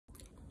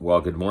Well,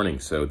 good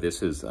morning. So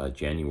this is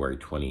January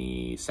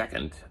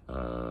 22nd.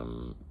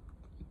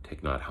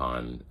 Thich Nhat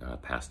Hanh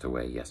passed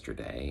away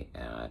yesterday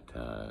at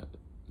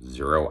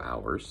 0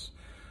 hours.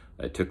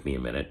 It took me a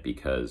minute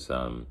because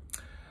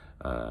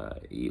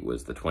it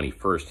was the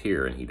 21st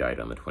here and he died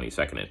on the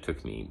 22nd. It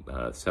took me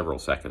several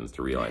seconds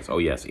to realize, oh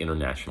yes,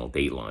 international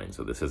dateline,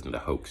 so this isn't a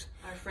hoax.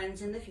 Our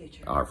friends in the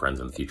future. Our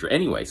friends in the future.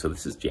 Anyway, so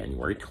this is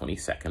January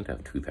 22nd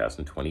of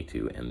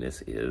 2022, and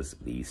this is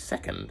the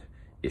second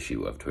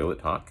issue of Toilet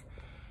Talk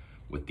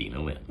with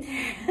Dina Lynn.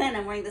 And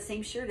I'm wearing the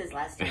same shirt as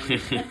last time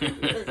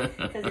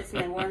because it's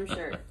my warm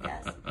shirt,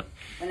 yes.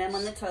 When I'm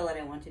on the toilet,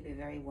 I want to be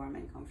very warm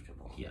and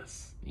comfortable.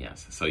 Yes,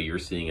 yes. So you're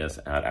seeing us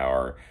at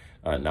our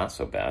not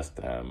so best,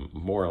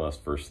 more or less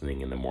first thing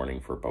in the morning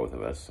for both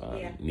of us.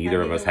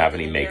 Neither of us have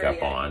any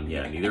makeup on.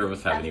 Yeah, neither of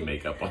us have any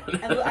makeup on.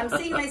 I'm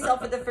seeing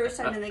myself for the first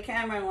time in the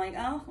camera. I'm like,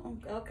 oh,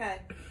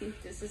 okay,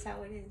 this is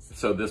how it is.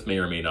 So this may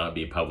or may not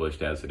be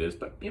published as it is,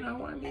 but you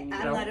know, I mean,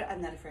 I'm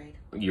not afraid.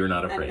 You're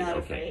not afraid. I'm not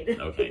okay. afraid.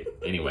 Okay.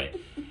 Anyway,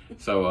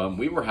 so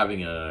we were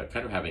having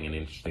an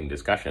interesting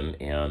discussion,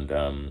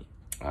 and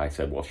I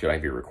said, well, should I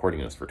be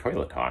recording this for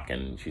Toilet Talk?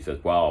 And she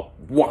says, well,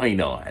 why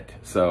not?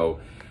 So.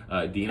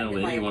 Dina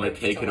Lynn, you want to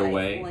take it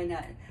away? Why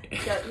not?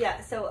 So,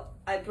 yeah, so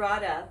I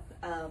brought up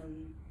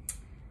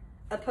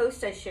a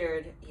post I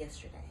shared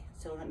yesterday.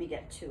 So let me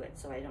get to it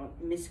so I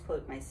don't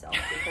misquote myself,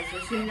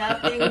 because there's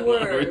nothing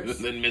worse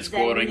than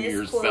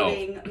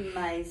misquoting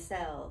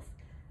myself.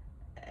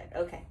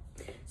 Okay,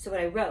 so what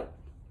I wrote,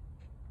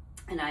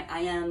 and I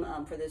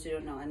am, for those who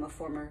don't know, I'm a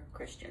former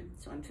Christian,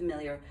 so I'm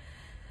familiar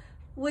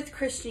with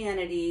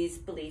Christianity's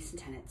beliefs and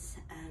tenets,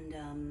 and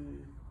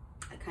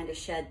I kind of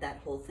shed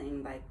that whole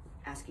thing by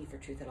asking for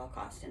truth at all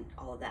costs and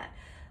all of that.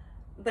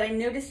 But I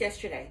noticed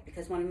yesterday,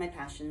 because one of my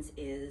passions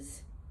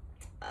is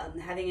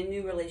having a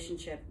new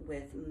relationship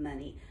with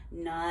money,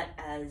 not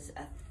as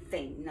a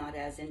thing, not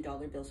as in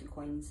dollar bills and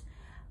coins,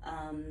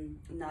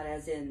 not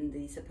as in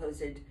the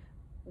supposed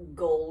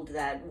gold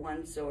that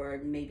once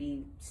or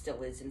maybe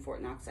still is in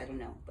Fort Knox, I don't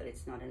know, but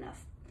it's not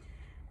enough.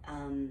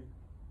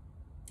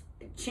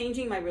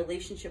 Changing my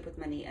relationship with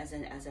money as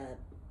a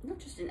not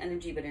just an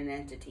energy, but an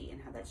entity, and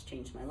how that's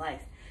changed my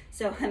life.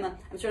 So I'm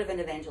sort of an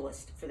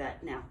evangelist for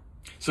that now.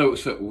 So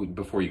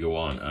before you go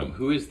on,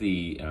 who is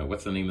the,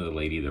 what's the name of the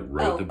lady that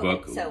wrote the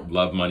book,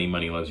 Love Money,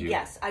 Money Loves You?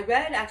 Yes, I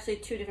read actually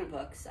two different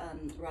books.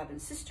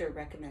 Robin's sister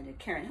recommended,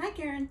 Karen, hi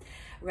Karen,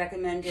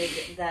 recommended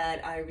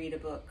that I read a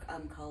book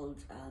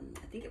called,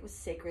 I think it was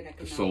Sacred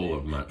Economics. The Soul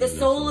of Money. The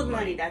Soul of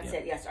Money, that's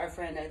it, yes. Our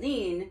friend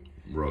Eileen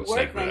wrote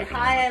Workman. Sacred Economics.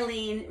 Hi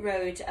Eileen,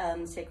 wrote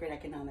Sacred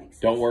Economics.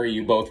 Don't worry,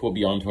 you both will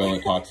be on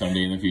Toilet Talk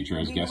someday in the future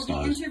as guest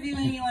stars. We'll be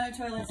interviewing you on a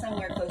toilet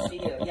somewhere close to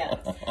you, yeah.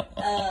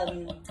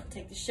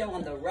 Take the show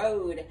on the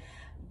road.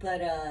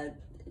 But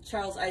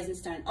Charles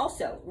Eisenstein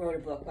also wrote a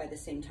book by the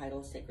same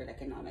title, Sacred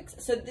Economics.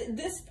 So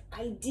this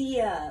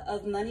idea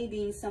of money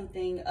being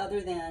something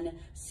other than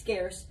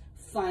scarce,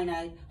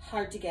 finite,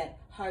 hard to get,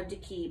 hard to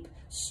keep,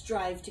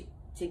 strive to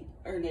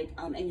earn it,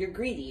 and you're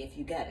greedy if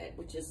you get it,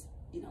 which is,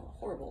 you know, a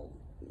horrible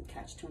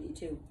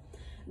catch-22.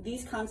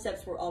 These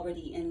concepts were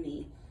already in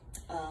me.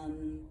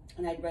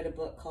 And I'd read a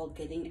book called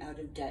Getting Out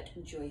of Debt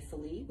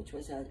Joyfully, which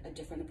was a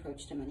different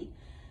approach to money.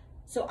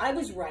 So I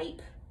was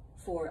ripe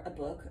for a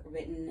book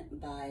written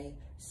by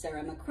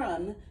Sarah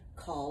McCrum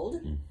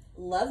called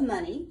Love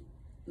Money,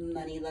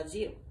 Money Loves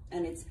You.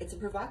 And it's a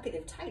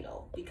provocative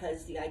title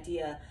because the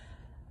idea,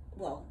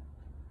 well,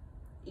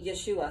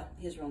 Yeshua,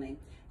 his real name,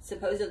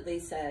 supposedly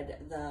said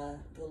the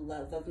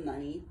love of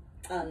money,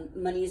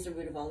 money is the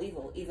root of all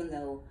evil, even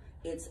though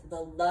it's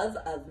the love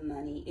of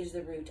money is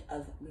the root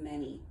of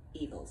many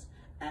evils.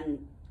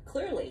 And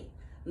clearly,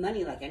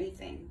 money, like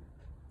anything,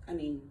 I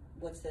mean,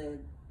 what's the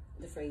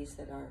phrase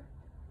that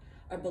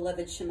our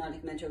beloved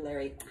shamanic mentor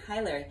Larry,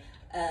 hi Larry,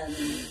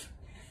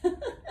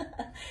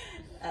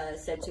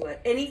 said to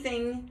it,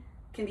 anything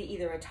can be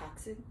either a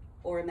toxin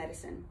or a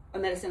medicine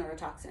or a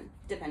toxin,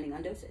 depending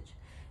on dosage.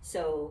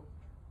 So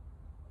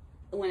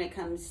when it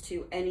comes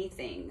to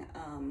anything,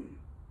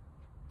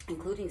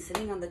 including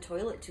sitting on the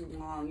toilet too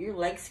long, your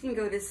legs can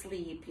go to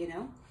sleep, you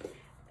know,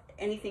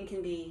 anything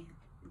can be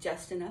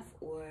just enough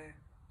or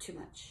too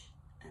much,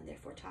 and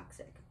therefore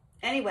toxic.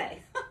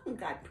 Anyway,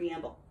 God,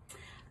 preamble.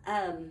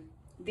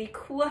 The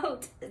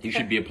quote. You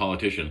should be a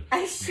politician.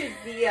 I should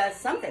be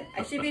something.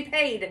 I should be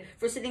paid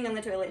for sitting on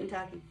the toilet and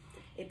talking.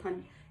 A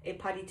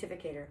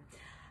potty-pontificator.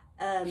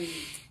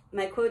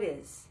 My quote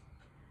is,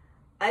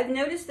 I've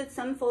noticed that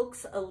some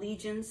folks'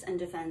 allegiance and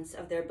defense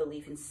of their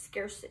belief in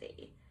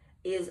scarcity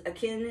is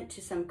akin to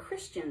some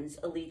Christians'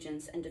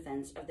 allegiance and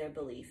defense of their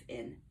belief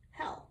in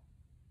hell.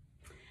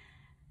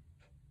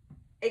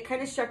 It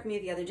kind of struck me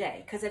the other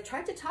day because I've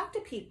tried to talk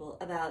to people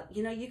about,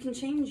 you know, you can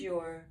change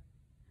your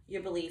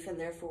belief and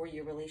therefore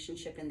your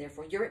relationship and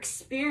therefore your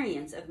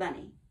experience of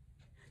money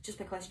just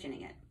by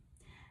questioning it.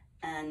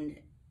 And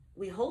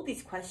we hold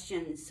these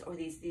questions or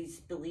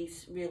these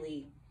beliefs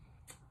really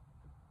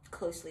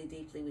closely,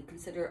 deeply. We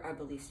consider our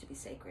beliefs to be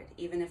sacred,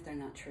 even if they're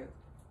not true.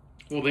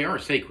 Well, they are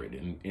sacred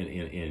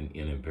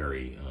in a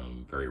very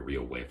very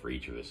real way for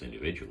each of us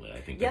individually.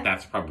 I think that Yeah.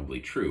 that's probably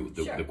true.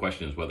 Sure. The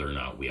question is whether or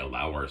not we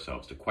allow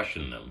ourselves to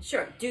question them.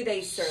 Sure. Do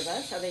they serve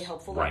us? Are they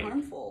helpful Right. or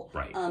harmful?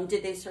 Right.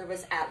 Did they serve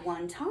us at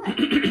one time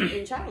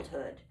in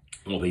childhood?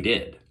 Well, they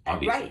did,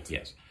 obviously. Right.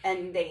 Yes.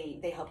 And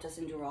they helped us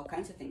endure all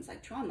kinds of things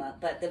like trauma.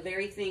 But the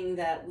very thing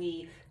that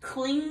we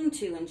cling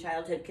to in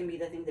childhood can be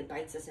the thing that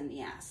bites us in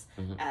the ass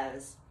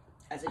as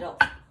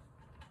adults.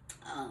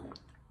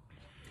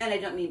 And I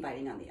don't mean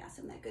biting on the ass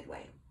in that good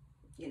way.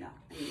 You know.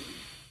 I mean,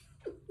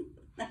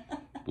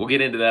 We'll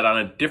get into that on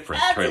a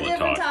different that's Trail a of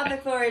different Talk.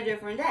 topic for a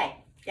different day.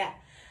 Yeah.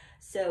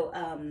 So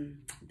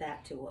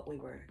back to what we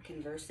were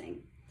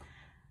conversing.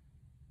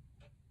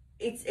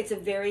 It's a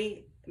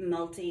very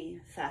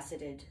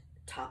multifaceted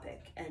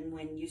topic, and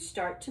when you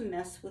start to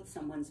mess with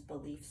someone's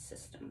belief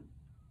system,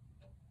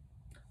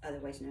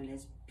 otherwise known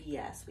as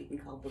BS, we can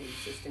call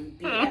belief system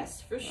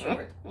BS for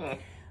short.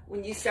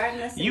 When you start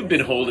messing You've with been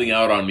someone- holding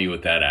out on me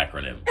with that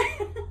acronym.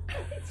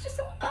 It's just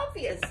so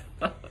obvious.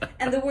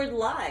 And the word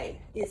lie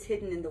is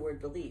hidden in the word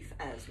belief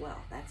as well.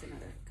 That's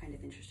another kind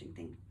of interesting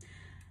thing.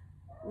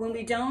 When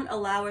we don't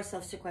allow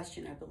ourselves to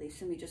question our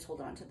beliefs and we just hold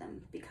on to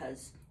them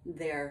because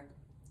they're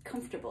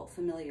comfortable,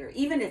 familiar,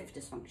 even if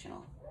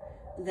dysfunctional,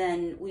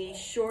 then we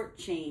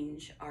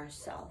shortchange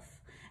ourselves.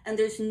 And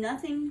there's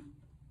nothing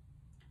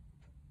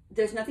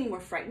more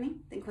frightening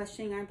than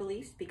questioning our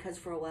beliefs, because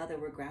for a while they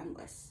were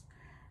groundless.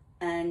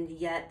 And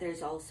yet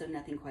there's also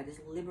nothing quite as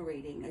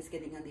liberating as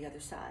getting on the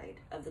other side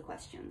of the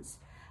questions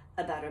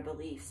about our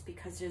beliefs,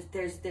 because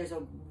there's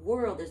a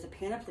world, there's a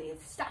panoply of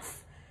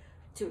stuff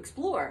to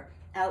explore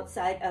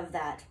outside of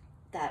that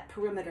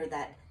perimeter,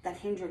 that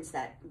hindrance,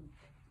 that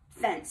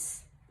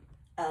fence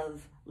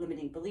of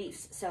limiting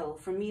beliefs. So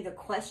for me, the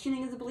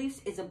questioning of the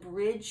beliefs is a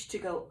bridge to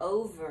go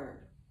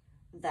over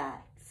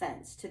that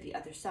fence to the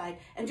other side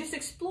and just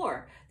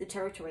explore the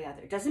territory out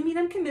there. Doesn't mean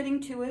I'm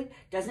committing to it,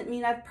 doesn't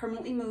mean I've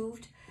permanently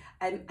moved.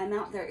 I'm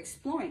out there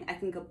exploring. I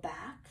can go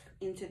back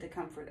into the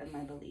comfort of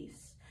my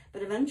beliefs.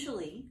 But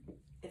eventually,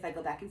 if I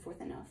go back and forth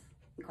enough,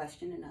 and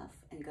question enough,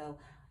 and go,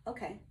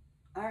 okay,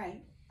 all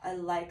right, I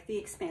like the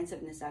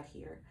expansiveness out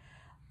here,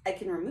 I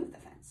can remove the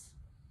fence.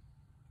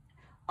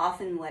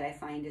 Often what I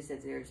find is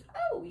that there's,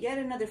 yet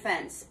another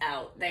fence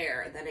out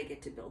there that I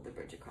get to build the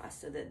bridge across.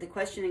 So the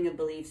questioning of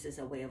beliefs is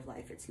a way of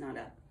life. It's not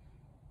a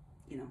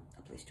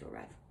place to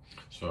arrive.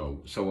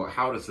 So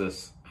how does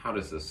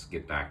this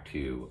get back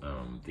to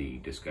the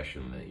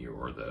discussion that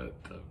or the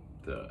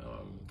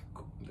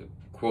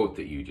quote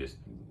that you just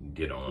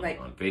did on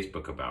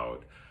Facebook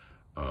about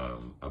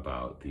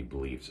the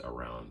beliefs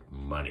around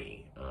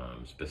money,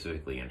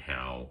 specifically, and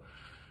how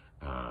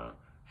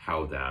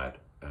that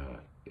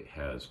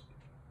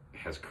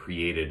has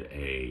created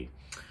a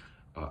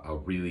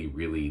really,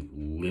 really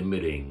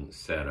limiting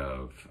set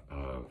of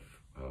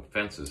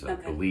fences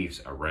of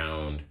beliefs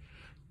around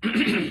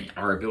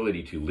our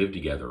ability to live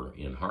together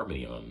in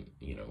harmony on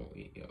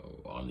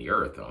the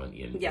earth,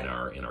 in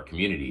our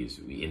communities,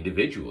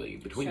 individually,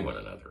 between one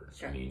another.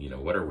 Sure. I mean,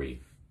 what are we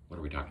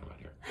talking about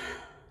here?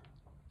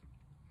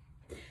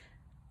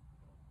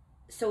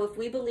 So if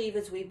we believe,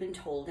 as we've been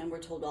told, and we're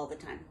told all the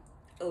time,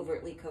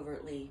 overtly,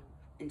 covertly,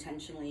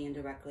 intentionally,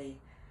 indirectly,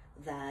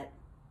 that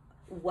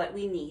what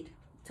we need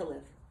to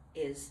live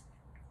is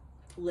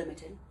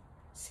limited,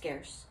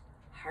 scarce,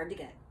 hard to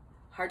get,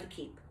 hard to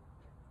keep.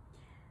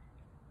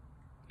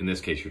 In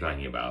this case, you're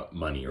talking about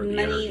money, or the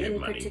Money energy in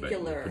of money,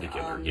 particular, but in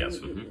particular, yes.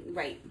 Mm-hmm.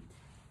 Right.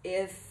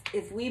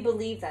 If we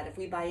believe that, if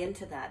we buy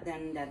into that,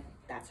 then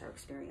that's our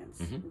experience.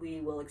 Mm-hmm. We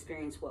will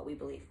experience what we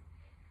believe.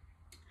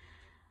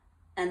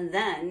 And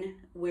then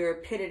we're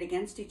pitted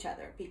against each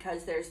other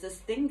because there's this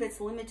thing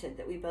that's limited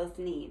that we both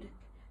need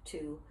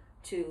to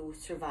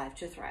survive,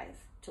 to thrive,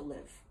 to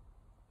live.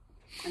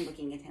 I'm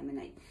looking at him and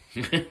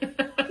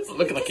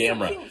Look at the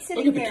camera. So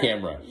Look at the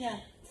camera. Yeah.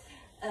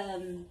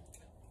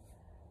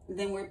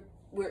 Then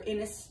we're in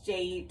a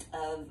state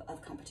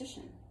of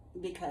competition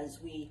because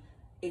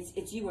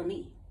it's you or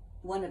me.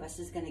 One of us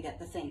is going to get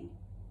the thing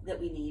that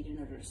we need in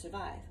order to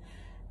survive.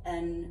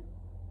 And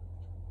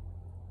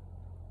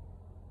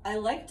I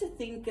like to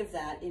think of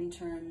that in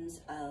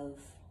terms of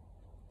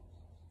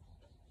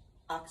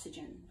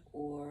oxygen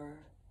or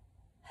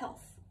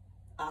health.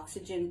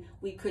 Oxygen,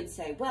 we could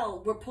say,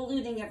 well, we're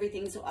polluting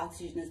everything, so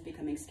oxygen is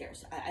becoming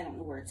scarce. I don't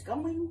know where it's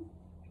going.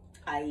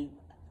 I'm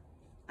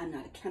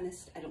not a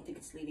chemist. I don't think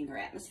it's leaving our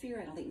atmosphere.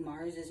 I don't think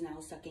Mars is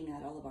now sucking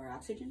out all of our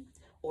oxygen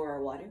or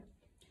our water.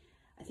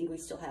 I think we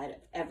still had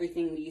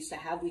everything we used to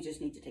have. We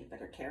just need to take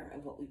better care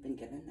of what we've been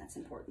given. That's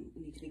important.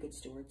 We need to be good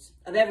stewards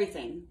of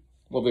everything.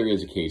 Well, there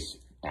is a case,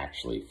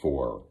 actually,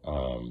 for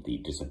the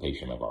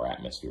dissipation of our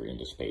atmosphere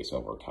into space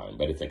over time,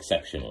 but it's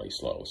exceptionally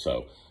slow.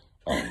 So,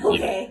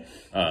 okay.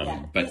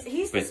 But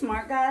he's the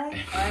smart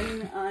guy.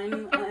 I'm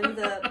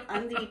the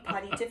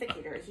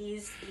potty-pontificator.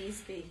 He's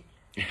the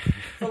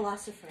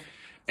philosopher.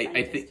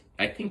 I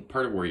think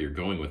part of where you're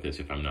going with this,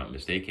 if I'm not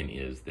mistaken,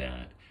 is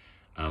that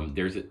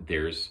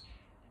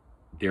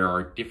there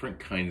are different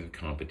kinds of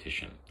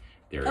competition.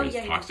 There is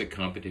toxic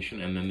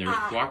competition, and then there's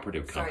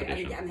cooperative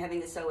competition. Sorry, I'm having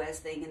this OS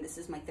thing, and this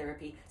is my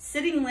therapy.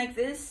 Sitting like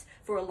this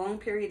for a long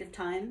period of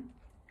time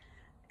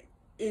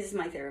is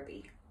my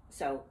therapy.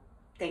 So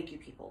thank you,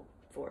 people,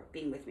 for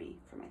being with me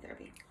for my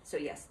therapy. So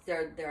yes,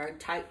 there are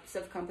types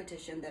of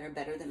competition that are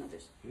better than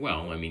others.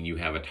 Well, I mean, you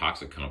have a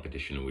toxic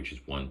competition in which is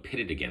one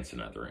pitted against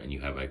another, and you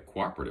have a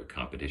cooperative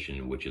competition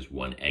in which is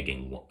one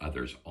egging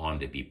others on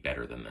to be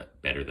better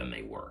than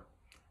they were.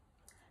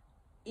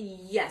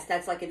 Yes,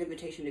 that's like an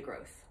invitation to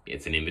growth.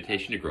 It's an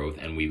invitation to growth,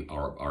 and we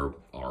are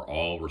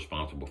all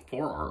responsible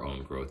for our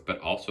own growth, but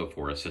also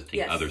for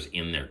assisting others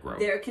in their growth.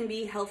 There can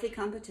be healthy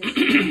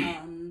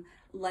competition,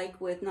 like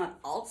with not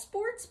all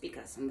sports,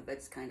 because some of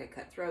it's kind of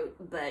cutthroat,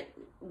 but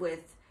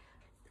with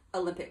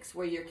Olympics,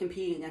 where you're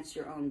competing against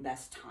your own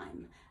best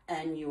time,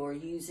 and you're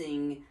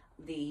using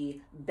the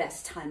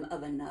best time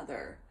of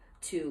another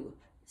to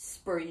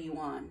spur you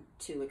on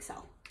to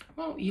excel.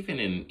 Well, even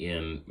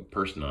in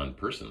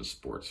person-on-person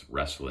sports,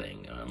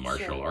 wrestling,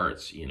 martial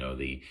arts, you know,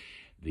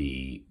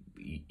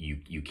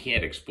 you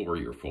can't explore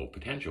your full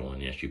potential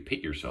unless you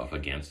pit yourself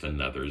against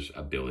another's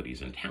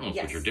abilities and talents,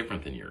 which are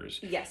different than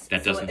yours. Yes,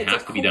 that doesn't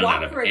have to be done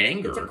out of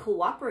anger. It's a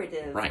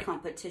cooperative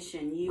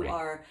competition. You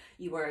are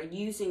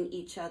using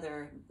each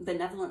other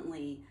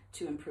benevolently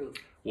to improve.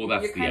 Well,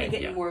 that's You're kind of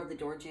getting more of the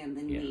door jam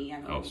than me.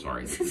 Oh,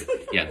 sorry.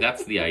 Yeah,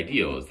 that's the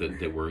ideal, is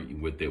that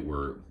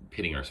we're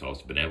pitting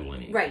ourselves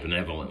benevolently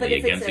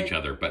against each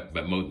other. But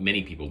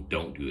many people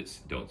don't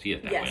see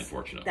it that way,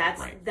 unfortunately.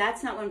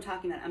 That's not what I'm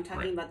talking about. I'm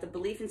talking about the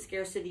belief in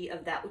scarcity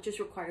of that which is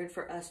required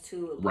for us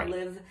to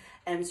live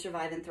and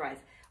survive and thrive.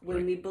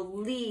 When we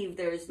believe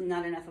there's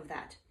not enough of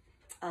that.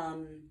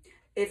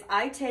 If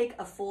I take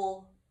a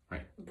full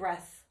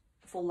breath,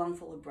 full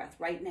lungful of breath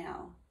right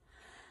now,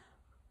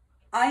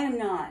 I am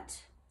not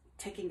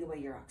taking away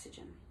your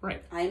oxygen.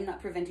 Right. I am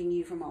not preventing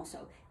you from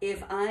also.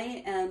 If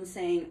I am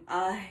saying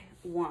I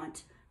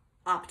want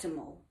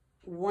optimal,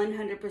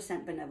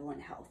 100%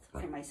 benevolent health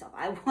for myself,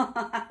 I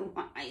want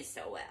my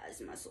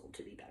psoas muscle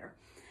to be better.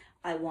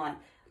 I want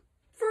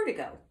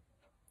vertigo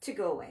to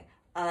go away.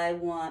 I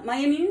want my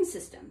immune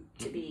system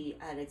to be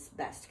at its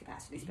best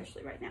capacity,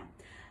 especially right now.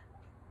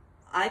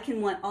 I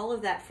can want all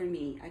of that for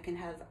me. I can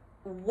have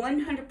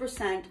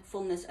 100%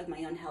 fullness of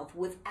my own health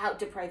without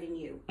depriving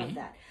you of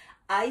that.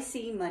 I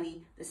see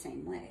money the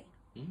same way.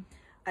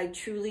 I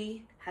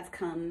truly have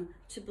come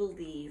to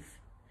believe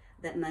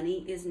that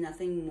money is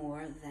nothing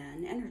more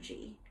than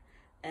energy.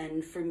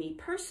 And for me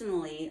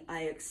personally,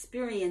 I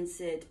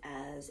experience it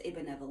as a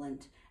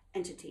benevolent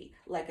entity,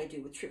 like I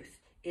do with truth.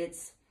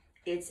 It's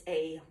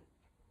a,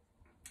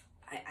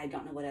 I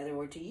don't know what other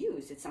word to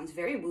use. It sounds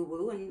very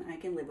woo-woo, and I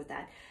can live with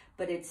that.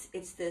 But it's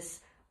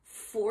this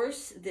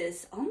force,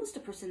 this almost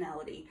a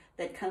personality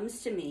that comes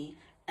to me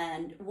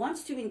and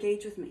wants to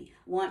engage with me,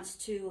 wants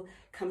to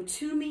come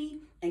to me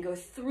and go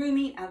through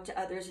me out to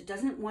others. It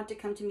doesn't want to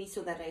come to me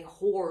so that I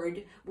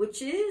hoard,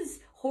 which is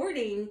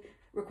hoarding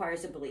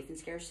requires a belief in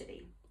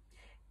scarcity.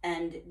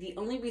 And the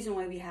only reason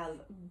why we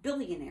have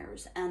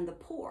billionaires and the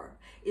poor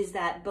is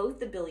that both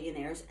the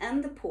billionaires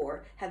and the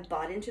poor have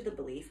bought into the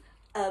belief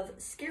of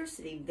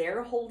scarcity.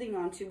 They're holding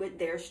on to it.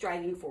 They're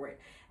striving for it.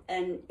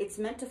 And it's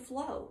meant to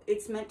flow.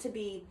 It's meant to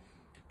be,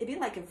 it'd be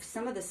like if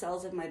some of the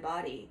cells of my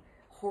body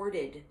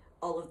hoarded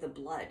all of the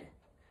blood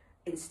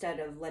instead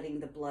of letting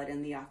the blood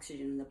and the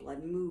oxygen in the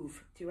blood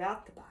move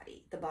throughout the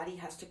body. The body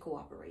has to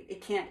cooperate.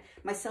 It can't,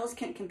 my cells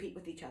can't compete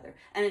with each other.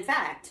 And in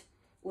fact,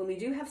 when we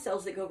do have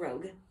cells that go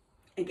rogue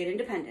and get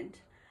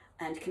independent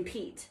and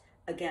compete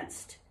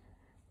against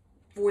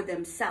for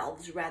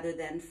themselves rather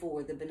than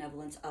for the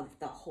benevolence of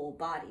the whole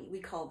body, we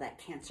call that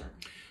cancer.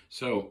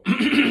 So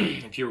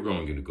if you were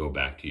going to go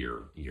back to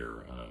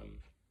your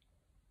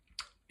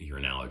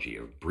analogy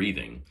of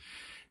breathing,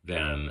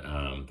 then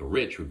the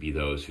rich would be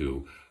those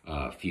who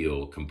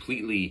feel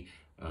completely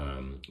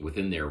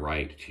within their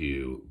right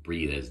to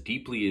breathe as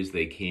deeply as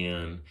they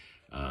can,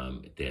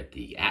 that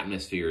the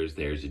atmosphere is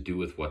theirs to do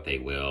with what they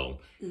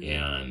will,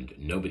 and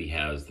nobody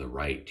has the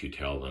right to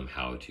tell them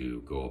how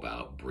to go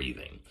about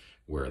breathing.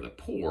 Where the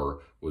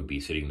poor would be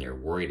sitting there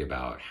worried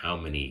about how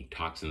many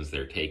toxins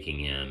they're taking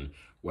in,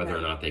 whether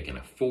or not they can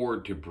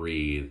afford to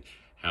breathe,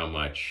 how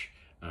much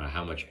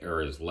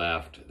air is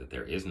left, that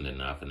there isn't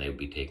enough, and they would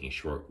be taking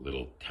short,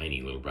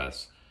 tiny little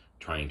breaths,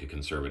 trying to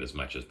conserve it as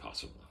much as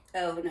possible.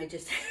 Oh, and I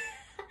just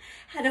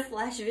had a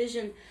flash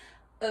vision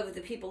of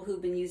the people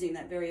who've been using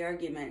that very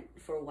argument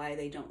for why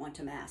they don't want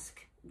to mask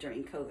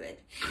during COVID.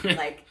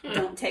 Like,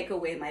 don't take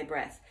away my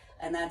breath.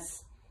 And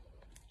that's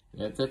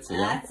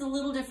a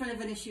little different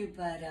of an issue,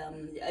 but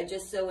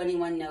just so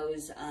anyone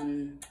knows,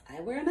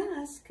 I wear a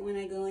mask when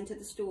I go into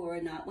the store,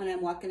 not when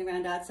I'm walking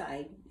around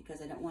outside,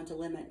 because I don't want to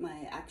limit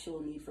my actual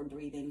need for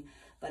breathing,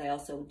 but I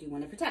also do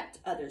want to protect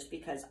others,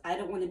 because I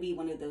don't want to be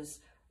one of those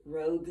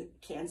rogue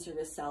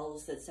cancerous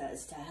cells that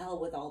says, to hell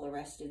with all the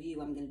rest of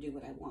you, I'm going to do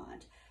what I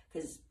want.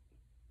 Because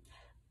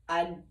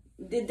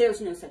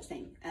there's no such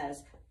thing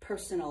as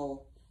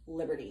personal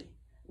liberty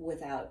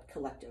without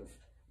collective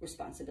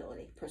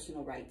responsibility,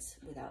 personal rights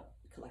without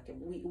collective.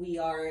 We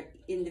are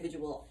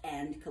individual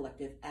and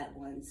collective at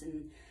once.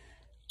 And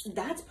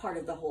that's part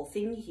of the whole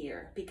thing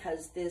here,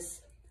 because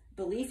this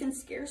belief in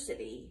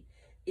scarcity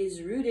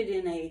is rooted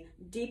in a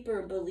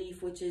deeper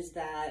belief, which is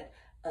that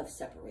of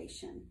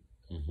separation.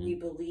 Mm-hmm. We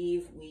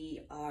believe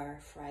we are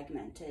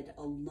fragmented,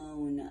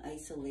 alone,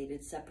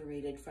 isolated,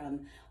 separated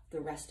from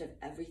the rest of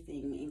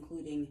everything,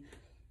 including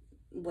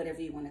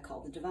whatever you want to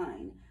call the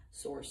divine,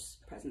 source,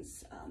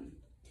 presence,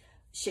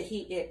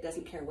 Shahi, it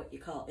doesn't care what you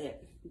call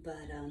it, but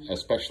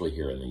especially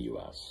here in the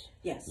U.S.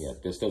 Yes. Yeah,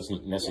 this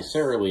doesn't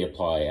necessarily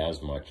apply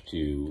as much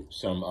to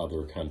some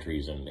other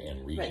countries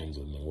and regions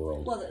in the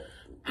world. Well,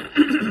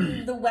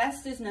 the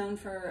West is known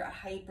for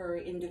hyper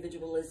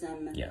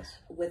individualism, yes,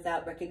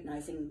 without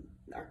recognizing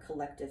our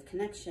collective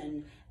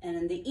connection, and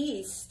in the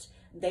East,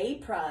 they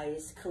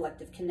prize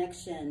collective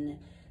connection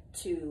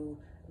to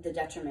the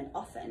detriment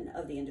often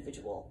of the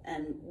individual.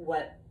 And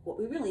what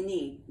we really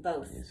need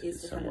both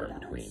is to somewhere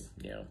kind of balance, in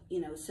between, yeah.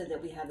 You know, so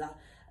that we have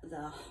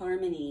the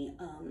harmony,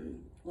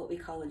 what we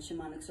call in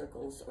shamanic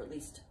circles, or at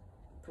least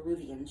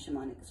Peruvian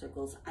shamanic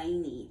circles,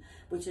 Aini,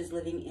 which is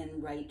living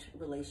in right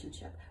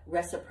relationship,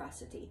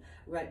 reciprocity,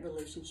 right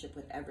relationship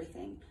with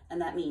everything. And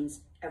that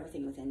means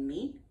everything within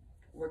me,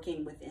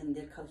 working within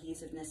the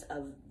cohesiveness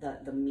of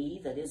the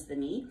me that is the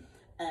me,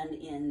 and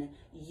in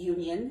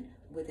union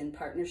within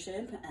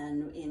partnership,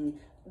 and in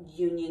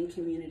union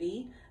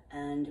community,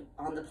 and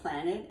on the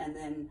planet, and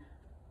then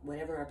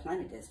whatever our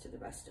planet is to the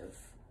rest of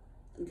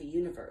the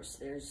universe.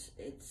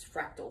 It's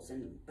fractals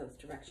in both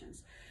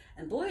directions.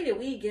 And boy, do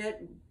we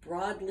get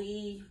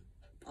broadly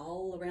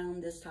all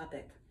around this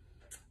topic.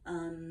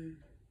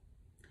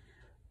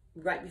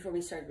 Right before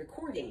we started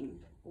recording,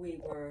 we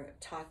were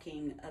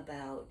talking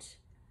about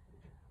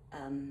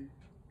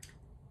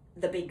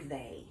the big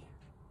they,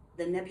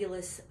 the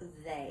nebulous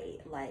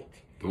they,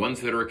 like the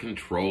ones that are in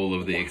control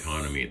of the yes,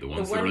 economy, the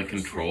ones that are in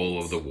control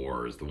of the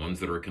wars, the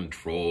ones that are in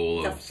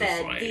control of Fed,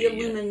 society. The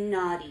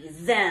Illuminati,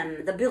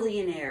 them, the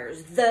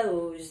billionaires,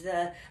 those,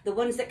 the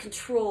ones that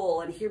control,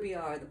 and here we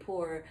are, the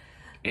poor.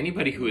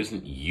 Anybody who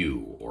isn't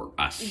you or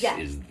us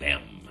is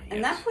them.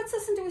 And that puts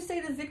us into a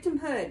state of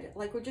victimhood,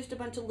 like we're just a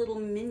bunch of little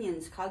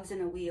minions, cogs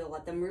in a wheel,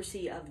 at the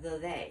mercy of the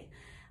they.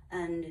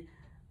 And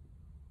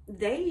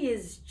they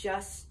is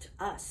just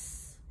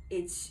us.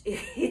 It's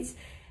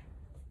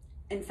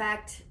in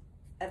fact,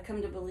 I've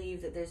come to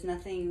believe that there's no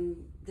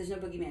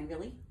boogeyman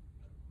really,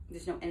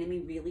 there's no enemy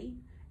really,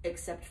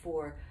 except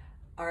for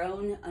our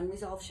own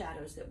unresolved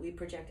shadows that we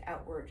project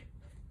outward,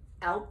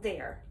 out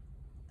there.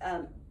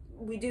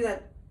 We do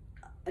that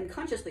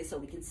unconsciously so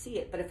we can see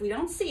it, but if we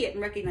don't see it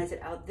and recognize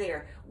it out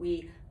there,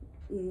 we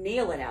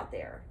nail it out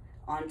there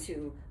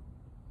onto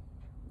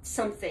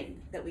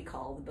something that we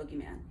call the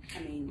boogeyman.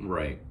 I mean,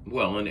 right.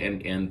 Well,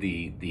 and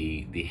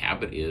the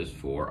habit is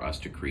for us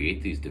to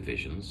create these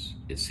divisions,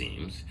 it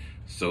seems,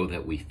 so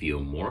that we feel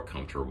more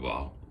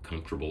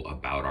comfortable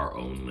about our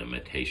own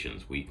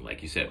limitations. We,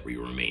 like you said, we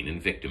remain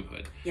in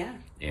victimhood. Yeah.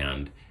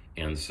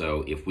 And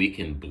so if we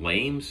can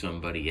blame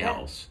somebody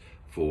else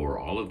for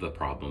all of the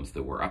problems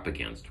that we're up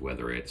against,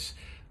 whether it's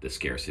the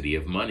scarcity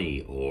of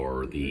money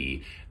or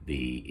the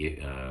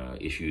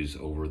issues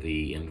over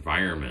the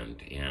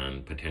environment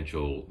and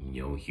potential,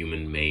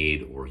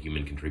 human-made or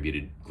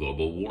human-contributed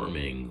global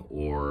warming,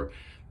 or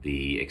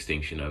the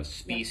extinction of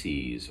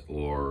species,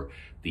 or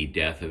the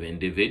death of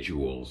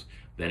individuals,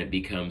 then it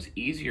becomes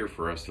easier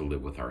for us to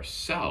live with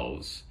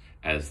ourselves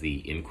as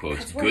the, in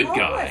quotes, good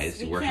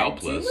guys. We're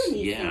helpless.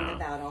 We can't do anything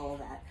about all of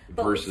that.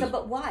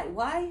 But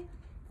why?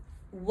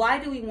 Why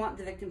do we want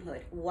the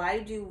victimhood?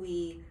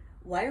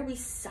 Why are we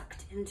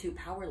sucked into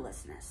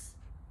powerlessness?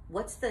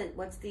 What's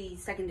the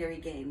secondary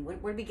gain? What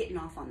are we getting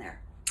off on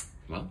there?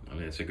 Well, I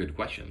mean, that's a good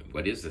question.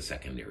 What is the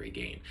secondary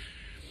gain?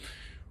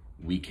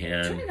 We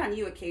can turn it on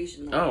you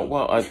occasionally. Oh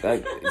well,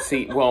 I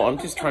see. Well, I'm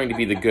just trying to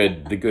be the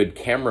good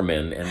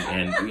cameraman,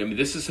 and I mean,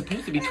 this is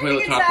supposed to be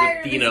Toilet Talk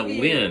with Dina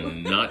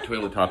Lynn, not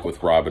Toilet Talk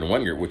with Robin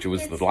Wenger, which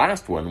was the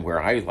last one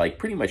where I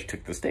pretty much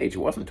took the stage. It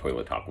wasn't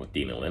Toilet Talk with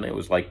Dina Lynn. It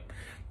was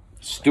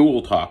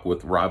stool talk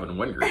with Robin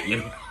Wenger.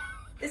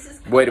 This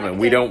is Wait a minute.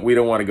 We don't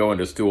want to go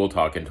into stool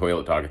talk and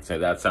toilet talk and say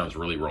that sounds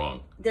really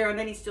wrong. There are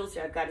many stools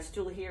here. I've got a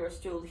stool here,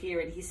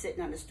 and he's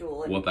sitting on a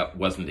stool. And well, that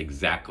wasn't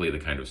exactly the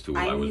kind of stool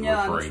I was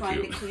referring to. I'm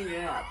trying to clean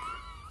it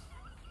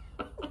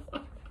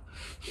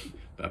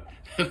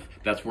up.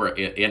 That's where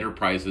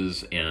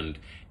enterprises and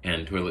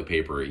toilet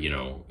paper,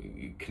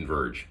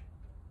 converge.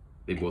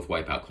 They both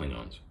wipe out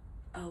Klingons.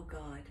 Oh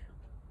God.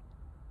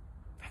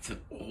 That's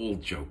an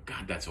old joke.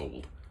 God, that's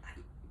old.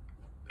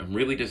 I'm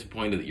really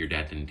disappointed that your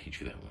dad didn't teach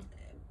you that one.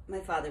 My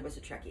father was a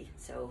Trekkie,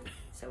 so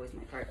was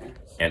my partner.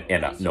 So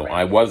no,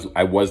 I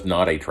was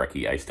not a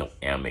Trekkie. I still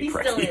am a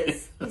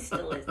Trekkie. He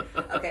still is.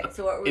 Okay,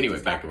 so what were we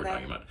anyway, back to what we're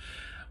talking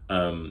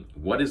about.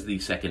 What is the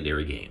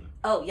secondary gain?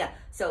 Oh yeah,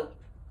 so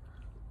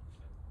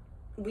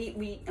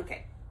we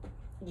okay.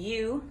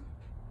 You,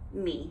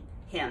 me,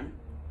 him,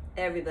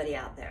 everybody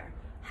out there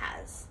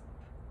has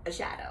a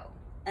shadow,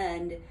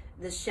 and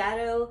the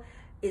shadow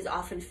is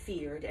often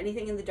feared.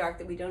 Anything in the dark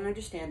that we don't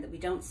understand, that we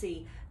don't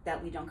see,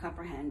 that we don't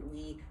comprehend,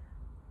 we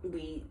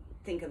we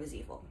think of as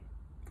evil.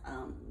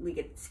 We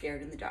get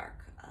scared in the dark.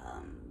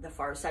 The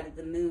far side of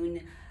the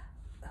moon,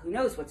 who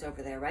knows what's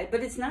over there, right?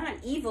 But it's not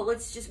evil,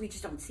 it's just, we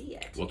just don't see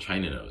it. Well,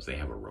 China knows. They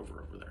have a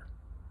rover over there.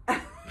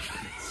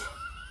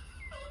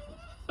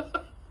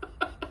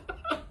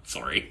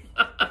 Sorry.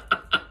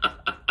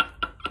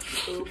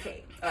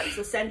 Okay. All right,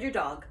 so send your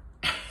dog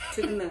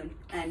to the moon,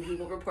 and he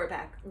will report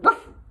back.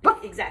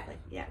 Exactly.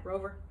 Yeah,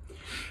 rover.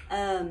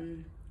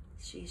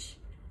 Sheesh.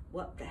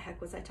 What the heck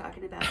was I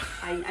talking about?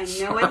 I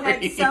know I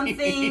had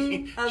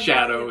something.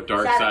 Shadow,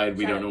 dark side.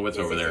 We don't know what's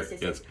over there.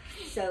 Yes.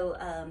 So,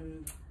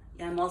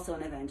 yeah, I'm also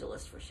an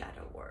evangelist for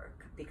shadow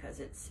work because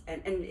it's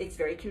and it's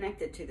very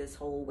connected to this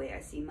whole way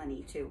I see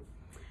money too.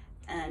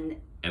 And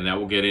that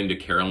will get into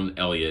Carolyn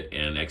Elliott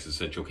and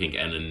existential kink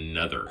and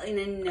another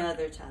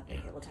topic.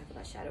 Yeah, we'll talk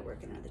about shadow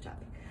work in another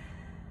topic.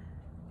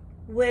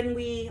 When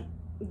we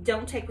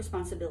don't take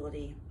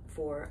responsibility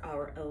for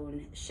our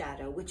own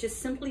shadow, which is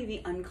simply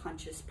the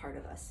unconscious part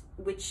of us,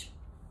 which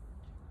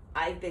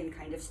I've been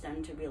kind of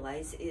stunned to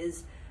realize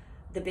is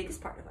the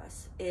biggest part of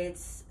us.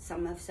 It's,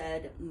 some have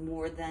said,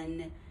 more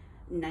than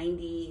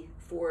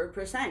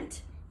 94%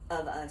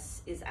 of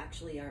us is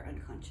actually our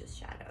unconscious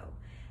shadow.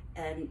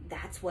 And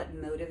that's what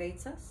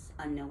motivates us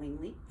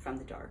unknowingly from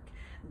the dark.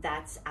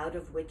 That's out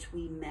of which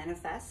we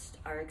manifest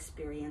our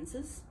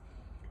experiences.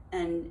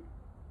 And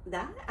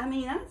that, I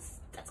mean,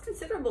 that's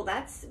considerable.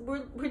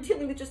 We're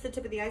dealing with just the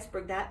tip of the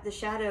iceberg. That the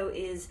shadow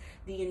is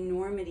the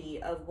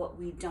enormity of what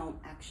we don't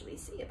actually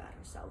see about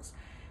ourselves.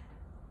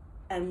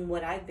 And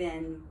what I've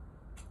been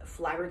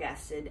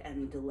flabbergasted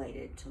and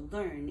delighted to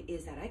learn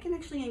is that I can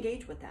actually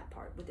engage with that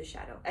part, with the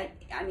shadow.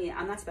 I mean,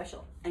 I'm not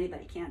special.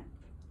 Anybody can.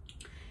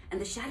 And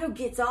the shadow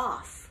gets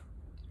off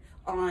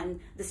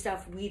on the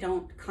stuff we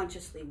don't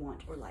consciously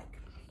want or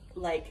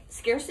like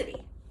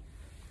scarcity.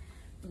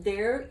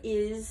 There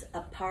is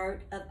a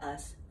part of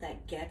us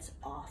that gets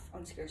off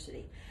on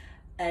scarcity.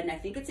 And I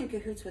think it's in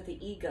cahoots with the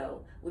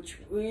ego, which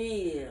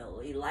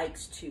really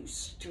likes to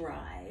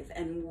strive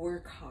and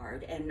work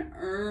hard and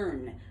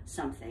earn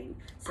something.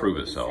 So prove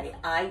itself. Say,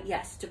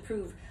 to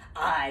prove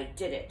I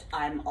did it.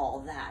 I'm all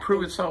that.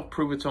 Prove itself,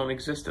 prove its own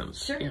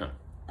existence. Sure. Yeah.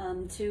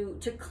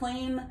 To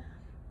claim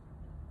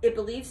it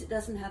believes it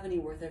doesn't have any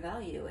worth or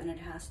value and it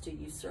has to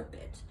usurp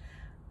it.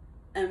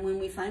 And when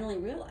we finally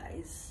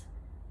realize,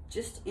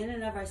 just in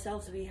and of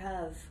ourselves, we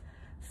have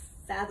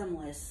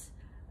fathomless,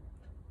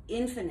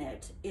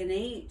 infinite,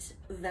 innate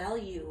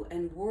value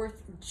and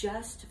worth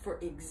just for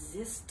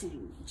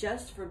existing,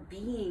 just for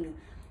being,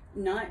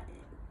 not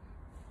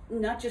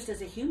just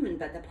as a human,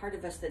 but the part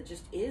of us that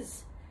just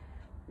is,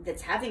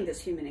 that's having this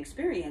human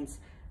experience,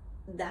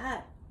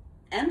 that,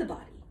 and the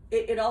body.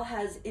 It all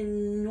has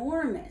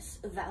enormous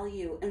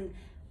value, and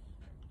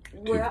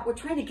we're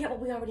trying to get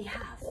what we already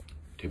have.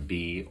 To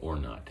be or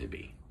not to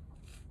be.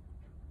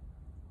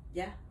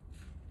 Yeah.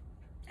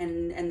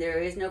 And there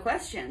is no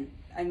question.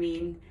 I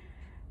mean,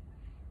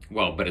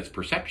 well, but it's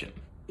perception.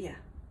 Yeah.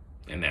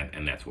 And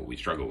that's what we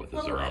struggle with,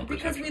 is our own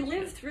because perception. we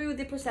live through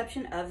the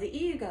perception of the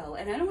ego.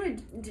 And I don't want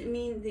to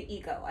demean the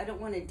ego. I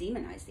don't want to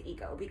demonize the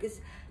ego,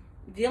 because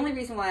the only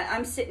reason why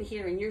I'm sitting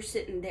here and you're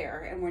sitting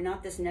there and we're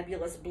not this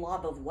nebulous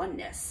blob of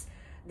oneness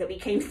that we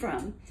came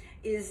from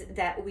is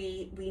that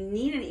we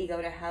need an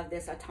ego to have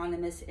this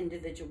autonomous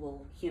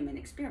individual human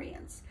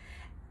experience.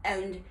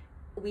 And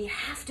we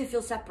have to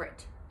feel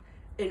separate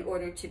in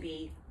order to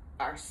be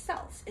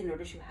ourselves, in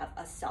order to have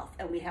a self.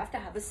 And we have to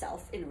have a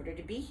self in order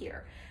to be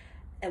here.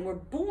 And we're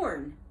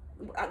born,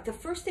 the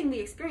first thing we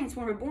experience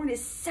when we're born is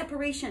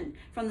separation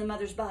from the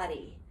mother's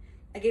body.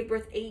 I gave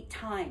birth 8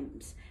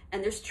 times,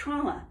 and there's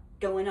trauma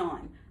going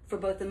on for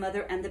both the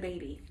mother and the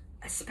baby,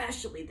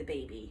 especially the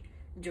baby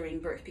during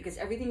birth, because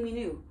everything we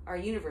knew, our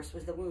universe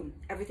was the womb.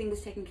 Everything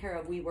was taken care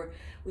of. We were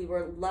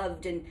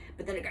loved,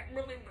 but then it got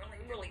really, really,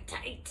 really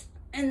tight.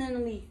 And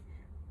then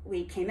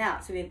we came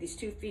out. So we have these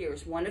 2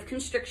 fears, one of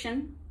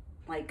constriction,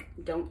 like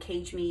don't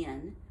cage me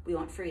in, we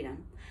want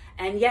freedom.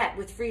 And yet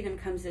with freedom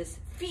comes this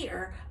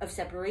fear of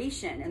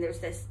separation, and there's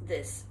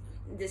this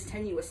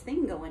tenuous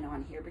thing going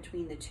on here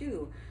between the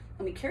two,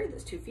 and we carry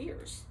those 2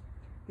 fears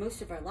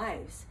most of our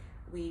lives.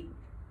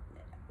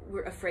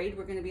 We're afraid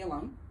we're going to be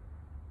alone,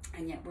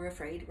 and yet we're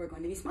afraid we're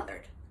going to be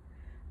smothered.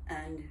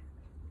 And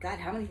God,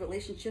 how many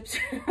relationships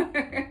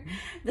are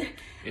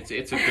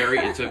it's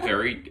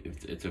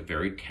a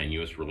very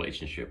tenuous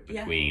relationship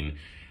between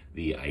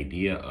the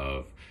idea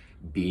of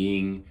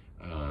being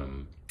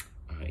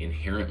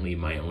inherently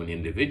my own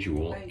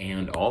individual, right,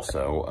 and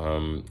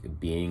also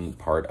being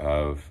part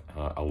of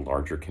a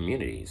larger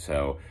community.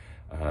 So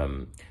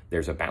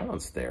there's a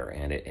balance there,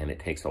 and it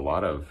takes a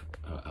lot of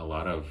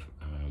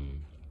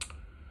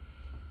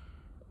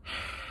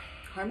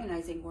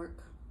harmonizing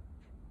work,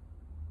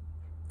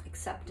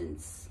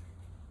 acceptance.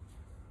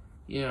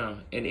 Yeah,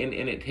 and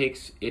it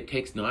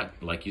takes not,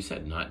 like you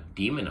said, not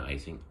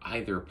demonizing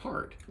either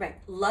part. Right,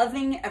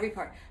 loving every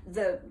part.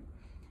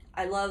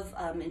 I love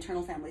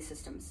internal family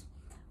systems,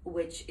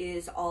 which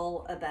is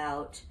all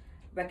about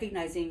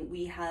recognizing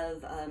we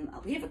have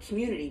a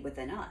community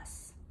within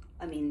us.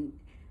 I mean,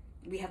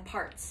 we have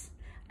parts,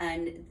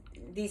 And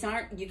these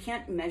aren't, you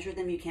can't measure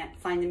them, you can't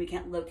find them, you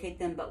can't locate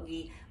them, but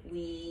we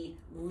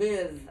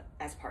live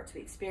as parts,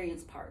 we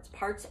experience parts.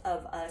 Parts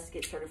of us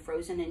get sort of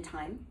frozen in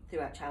time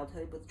throughout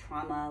childhood with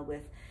trauma,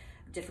 with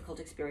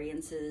difficult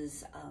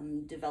experiences,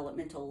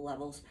 developmental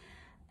levels.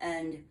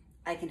 And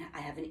I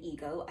have an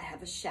ego, I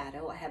have a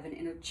shadow, I have an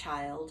inner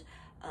child,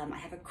 I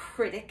have a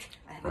critic,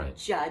 I have a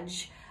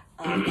judge,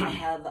 I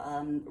have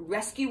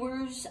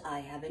rescuers, I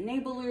have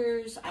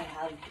enablers, I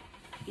have,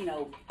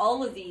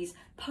 all of these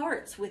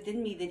parts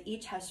within me that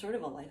each has sort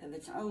of a life of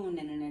its own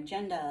and an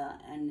agenda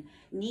and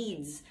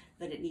needs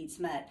that it needs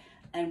met.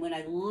 And when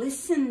I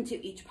listen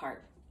to each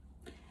part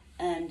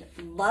and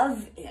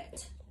love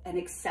it and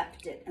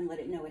accept it and let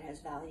it know it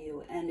has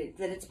value and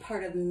that it's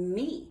part of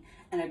me,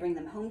 and I bring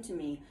them home to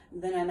me,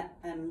 then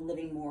I'm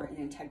living more in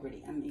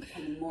integrity. I'm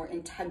becoming more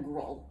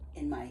integral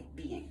in my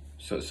being.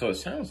 So it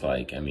sounds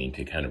like,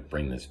 to kind of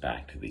bring this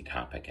back to the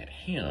topic at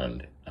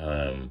hand,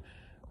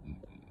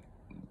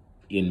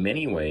 in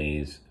many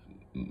ways,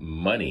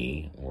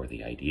 money, or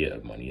the idea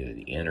of money, or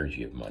the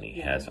energy of money,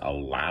 has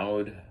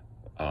allowed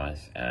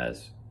us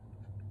as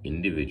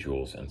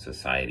individuals and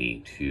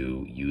society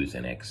to use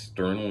an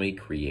externally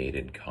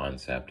created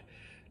concept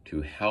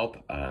to help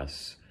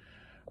us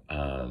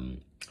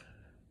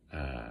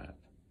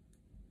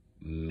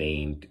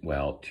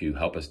to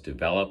help us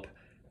develop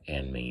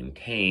and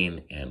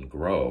maintain and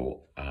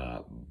grow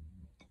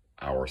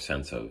our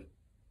sense of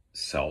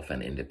self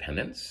and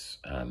independence.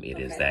 It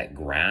is that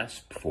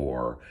grasp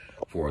for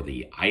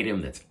the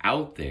item that's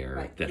out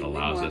there that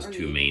allows us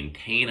to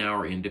maintain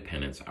our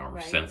independence, our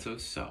sense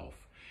of self,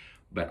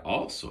 but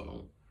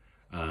also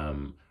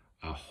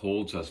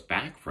holds us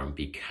back from,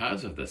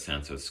 because of the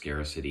sense of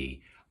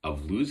scarcity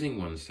of losing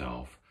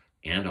oneself,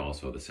 and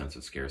also the sense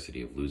of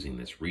scarcity of losing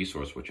this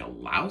resource, which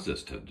allows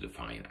us to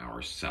define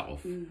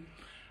ourself,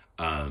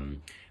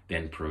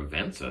 then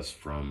prevents us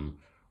from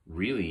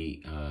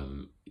really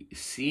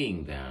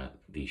seeing that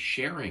the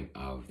sharing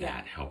of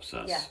that helps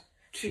us. Yeah.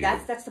 See,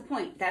 that's the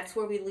point. That's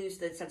where we lose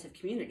the sense of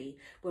community,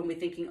 when we're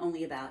thinking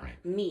only about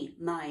me,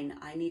 mine,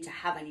 I need to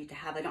have,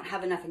 I don't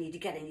have enough, I need to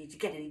get, I need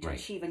to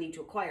achieve, I need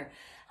to acquire,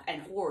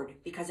 and hoard,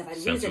 because if I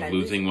lose it, I lose it. Sense of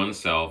losing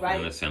oneself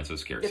and the sense of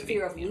scarcity. The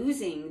fear of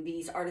losing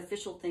these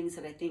artificial things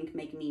that I think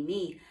make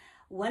me.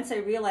 Once I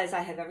realize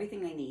I have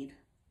everything I need,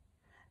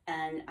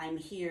 and I'm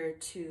here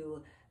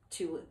to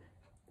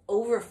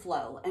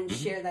overflow and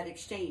share that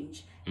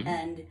exchange,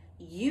 and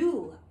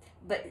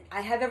but I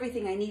have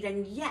everything I need,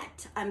 and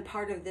yet I'm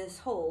part of this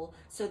whole.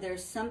 So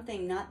there's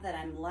something, not that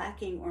I'm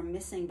lacking or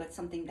missing, but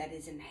something that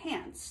is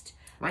enhanced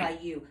by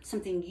you,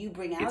 something you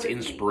bring out of me.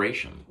 It's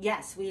inspiration.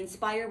 Yes, we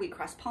inspire, we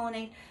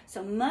cross-pollinate.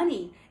 So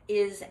money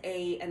is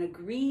an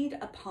agreed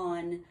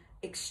upon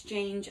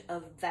exchange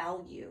of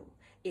value.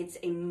 It's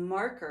a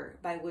marker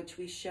by which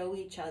we show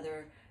each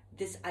other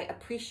this. I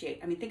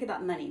appreciate. Think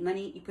about money.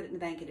 Money, you put it in the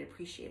bank, it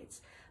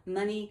appreciates.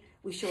 Money,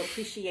 we show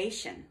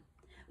appreciation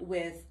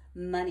with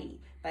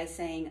money by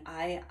saying,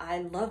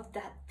 I love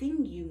that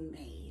thing you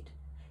made.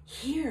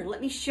 Here,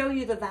 let me show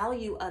you the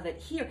value of it.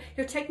 Here,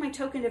 take my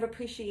token of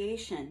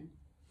appreciation.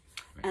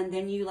 And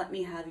then you let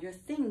me have your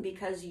thing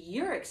because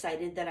you're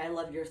excited that I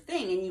love your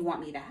thing and you want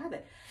me to have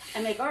it.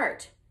 I make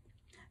art.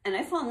 And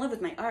I fall in love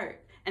with my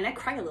art. And I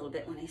cry a little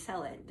bit when I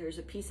sell it. There's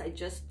a piece I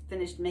just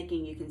finished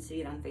making. You can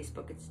see it on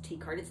Facebook. It's a tea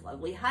card. It's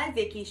lovely. Hi,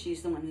 Vicky.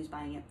 She's the one who's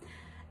buying it.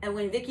 And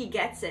when Vicky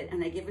gets it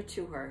and I give it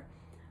to her,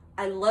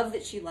 I love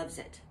that she loves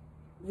it.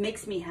 It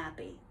makes me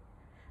happy.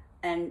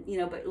 And,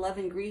 but love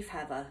and grief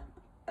have a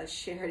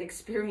shared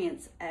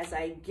experience. As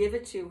I give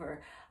it to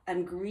her,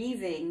 I'm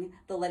grieving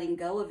the letting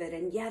go of it.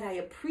 And yet I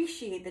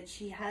appreciate that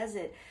she has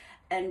it.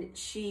 And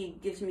she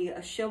gives me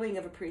a showing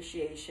of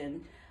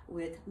appreciation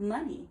with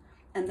money.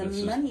 And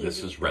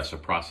this is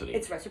reciprocity.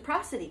 It's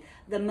reciprocity.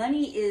 The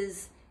money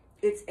is,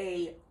 it's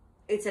a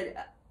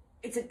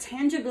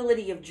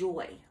tangibility of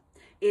joy.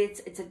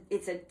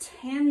 It's a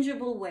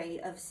tangible way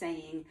of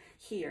saying,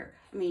 here.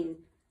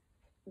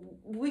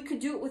 We could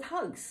do it with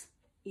hugs,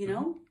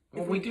 Well,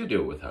 we do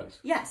it with hugs.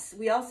 Yes,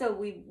 we also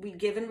we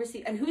give and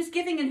receive. And who's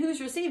giving and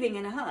who's receiving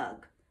in a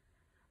hug,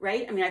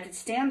 right? I could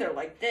stand there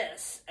like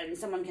this, and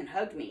someone can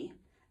hug me,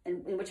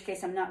 and in which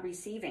case I'm not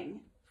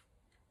receiving.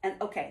 And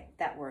okay,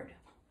 that word.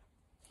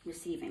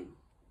 Receiving.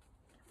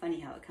 Funny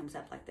how it comes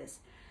up like this.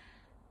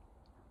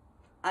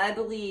 I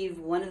believe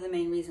one of the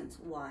main reasons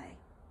why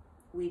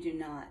we do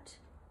not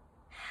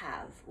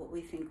have what we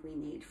think we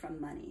need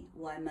from money,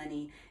 why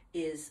money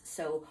is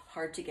so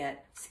hard to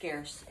get,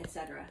 scarce,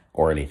 etc.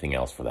 Or anything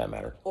else for that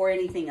matter.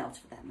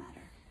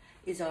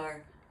 Is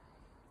our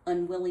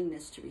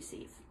unwillingness to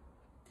receive,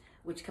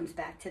 which comes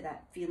back to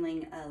that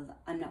feeling of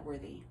I'm not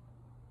worthy.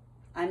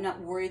 I'm not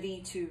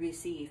worthy to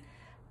receive.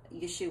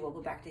 Yeshua, we'll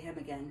go back to him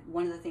again.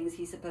 One of the things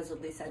he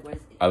supposedly said was...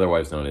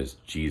 Otherwise known as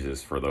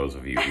Jesus, for those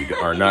of you who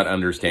are not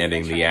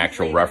understanding the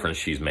actual reference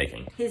she's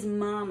making. His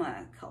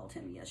mama called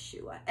him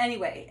Yeshua.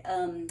 Anyway...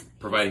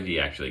 provided he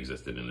actually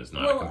existed and is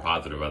not a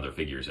composite of other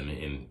figures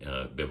in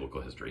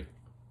biblical history.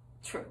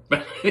 True.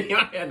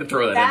 I had to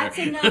throw that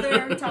in there. That's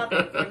another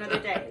topic for another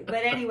day.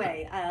 But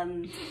anyway,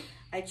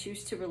 I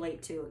choose to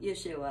relate to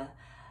Yeshua.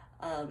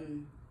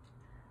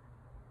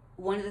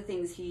 One of the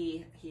things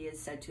he is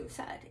said to have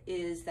said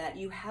is that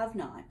you have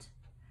not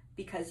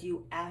because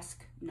you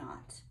ask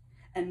not.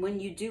 And when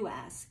you do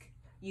ask,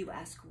 you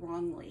ask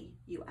wrongly.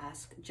 You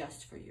ask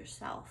just for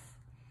yourself.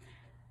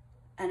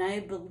 And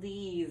I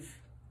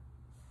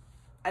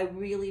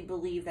really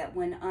believe that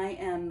when I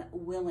am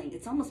willing,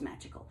 it's almost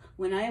magical.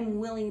 When I am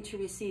willing to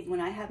receive, when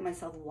I have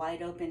myself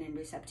wide open in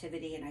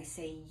receptivity and I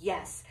say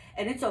yes,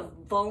 and it's a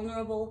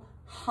vulnerable,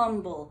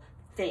 humble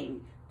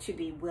thing to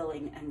be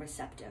willing and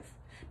receptive,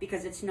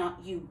 because it's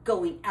not you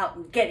going out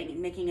and getting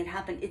and making it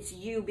happen. It's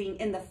you being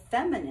in the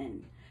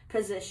feminine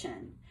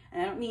position.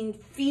 And I don't mean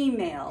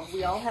female.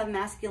 We all have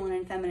masculine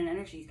and feminine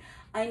energies.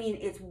 I mean,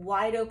 it's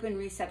wide open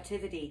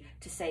receptivity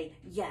to say,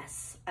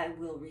 yes, I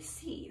will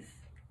receive.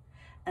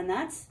 And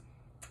that's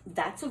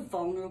a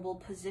vulnerable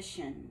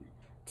position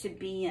to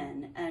be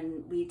in,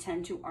 and we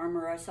tend to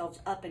armor ourselves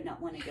up and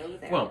not want to go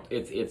there. Well,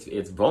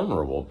 it's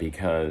vulnerable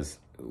because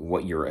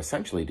what you're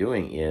essentially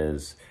doing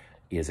is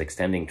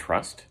extending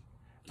trust,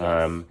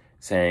 Yes.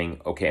 saying,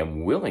 okay,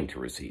 I'm willing to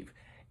receive,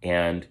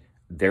 and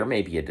there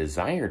may be a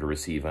desire to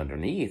receive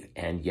underneath,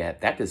 and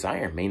yet that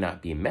desire may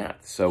not be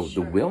met. So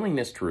Sure. the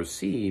willingness to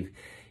receive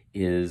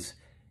is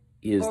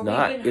Or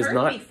not we've been hurt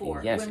not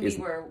before yes when we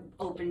were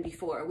open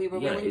before. We were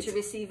willing to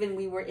receive and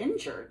we were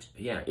injured.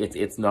 Yeah,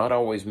 it's not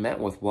always met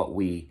with what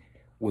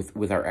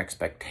with our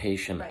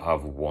expectation Right.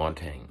 of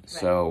wanting. Right.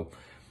 So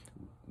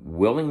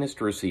willingness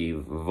to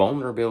receive,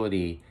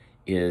 vulnerability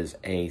is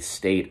a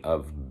state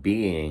of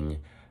being,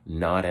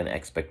 not an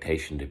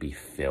expectation to be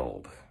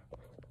filled.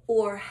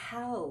 Or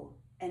how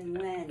and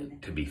when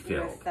To be we're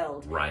filled.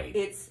 filled. Right.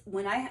 It's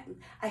when I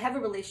have a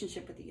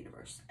relationship with the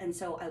universe, and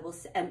so I will,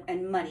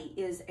 and money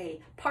is a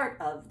part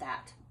of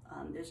that.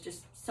 There's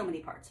just so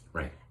many parts.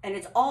 Right. And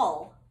it's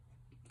all,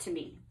 to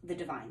me, the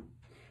divine.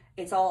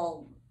 It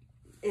all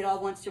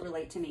wants to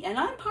relate to me, and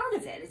I'm part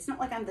of it. It's not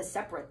like I'm the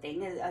separate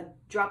thing. A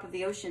drop of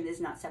the ocean is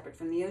not separate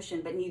from the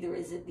ocean, but neither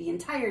is it the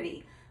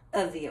entirety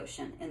of the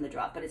ocean in the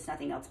drop. But it's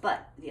nothing else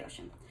but the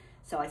ocean.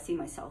 So I see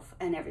myself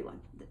and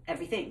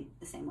everything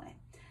the same way.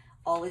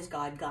 All is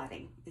God,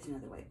 Godding is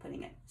another way of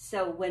putting it.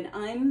 So when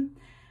I'm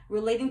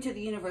relating to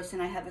the universe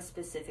and I have a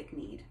specific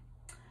need,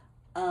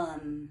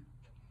 I'm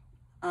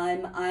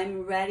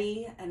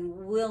ready and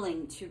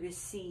willing to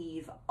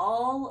receive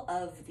all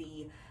of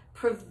the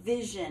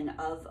provision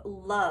of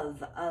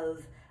love,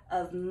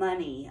 of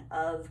money,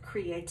 of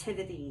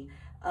creativity,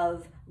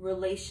 of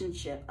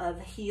relationship,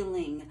 of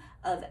healing,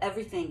 of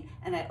everything,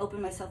 and I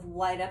open myself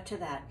wide up to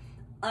that.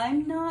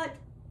 I'm not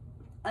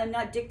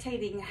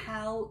dictating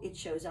how it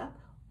shows up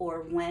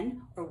or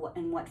when or what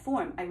in what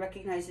form. I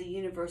recognize the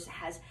universe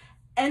has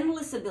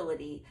endless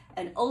ability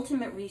and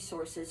ultimate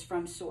resources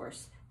from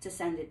source to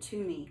send it to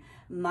me.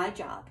 My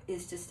job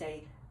is to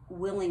stay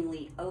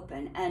willingly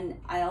open, and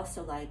I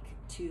also like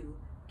to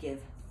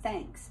give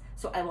thanks.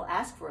 So I will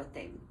ask for a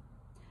thing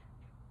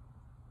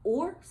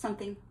or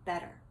something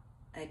better.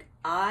 Like,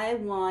 I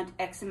want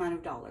X amount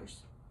of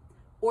dollars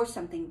or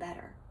something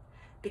better.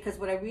 Because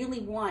what I really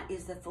want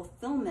is the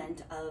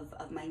fulfillment of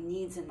my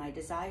needs and my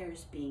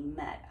desires being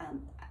met.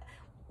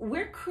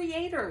 We're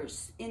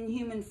creators in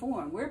human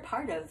form. We're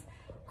part of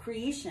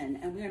creation,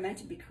 and we are meant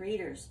to be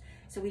creators.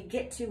 So we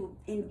get to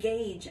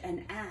engage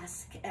and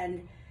ask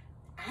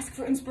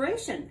for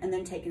inspiration and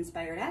then take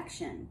inspired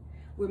action.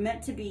 We're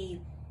meant to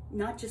be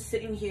not just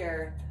sitting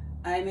here,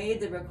 I made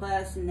the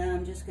request and now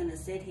I'm just going to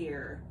sit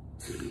here.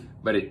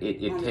 But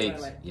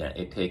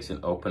it takes an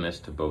openness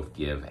to both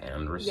give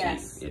and receive.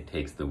 Yes. It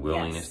takes the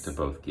willingness Yes. to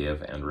both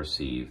give and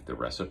receive, the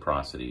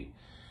reciprocity,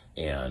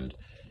 and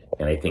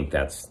I think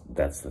that's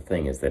the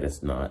thing, is that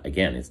it's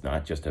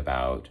not just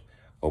about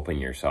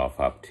opening yourself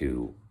up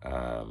to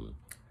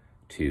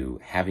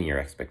having your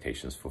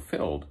expectations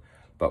fulfilled,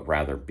 but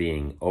rather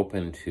being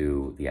open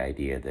to the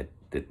idea that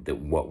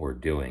what we're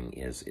doing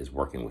is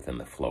working within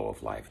the flow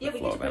of life. Yeah, the we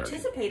flow get to of energy.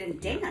 participate and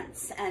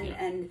dance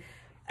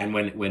And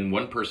when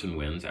one person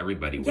wins,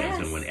 everybody wins. Yes.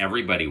 And when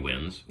everybody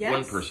wins, Yes.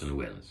 one person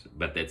wins.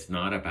 But it's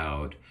not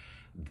about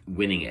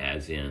winning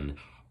as in,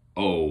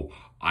 oh,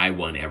 I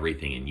won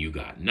everything and you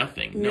got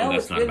nothing. No,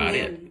 that's it's not about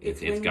win-win. it.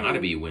 It's It's got to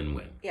win-win. be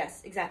win-win.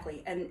 Yes,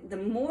 exactly. And the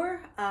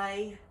more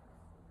I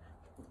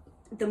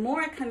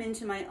come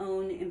into my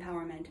own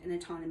empowerment and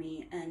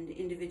autonomy and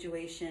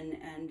individuation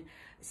and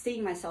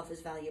seeing myself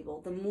as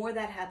valuable, the more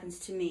that happens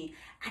to me.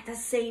 At the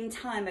same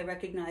time, I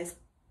recognize,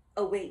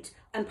 oh wait,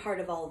 I'm part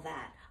of all of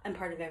that. I'm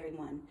part of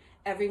everyone.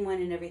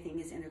 Everyone and everything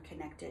is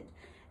interconnected.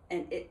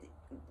 And it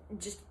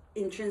just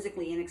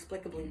intrinsically,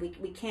 inexplicably,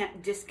 we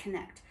can't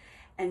disconnect.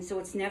 And so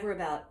it's never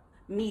about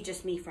me,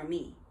 just me for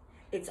me.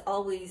 It's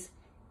always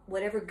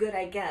whatever good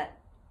I get,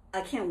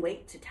 I can't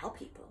wait to tell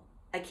people.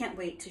 I can't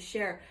wait to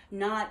share.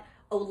 Not,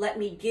 oh, let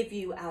me give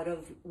you out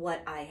of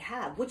what I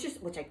have, which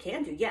I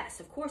can do. Yes,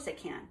 of course I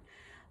can.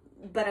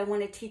 But I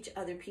want to teach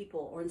other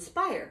people or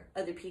inspire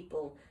other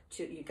people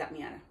to, you got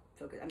me out of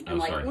focus. I'm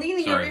like sorry.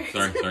 leaning Sorry. over.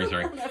 I'm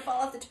going to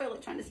fall off the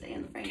toilet trying to stay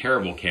in the frame.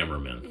 Terrible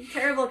cameraman.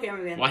 Terrible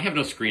cameraman. Well, I have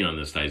no screen on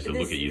this side to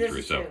look at you This through,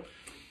 is so. true.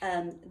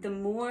 the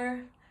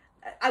more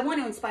I want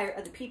to inspire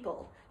other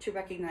people to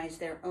recognize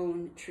their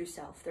own true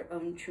self, their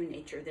own true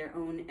nature, their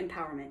own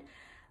empowerment.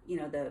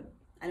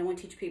 I don't want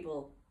to teach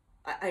people.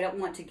 I don't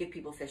want to give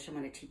people fish. I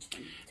want to teach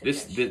them to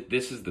fish.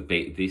 This is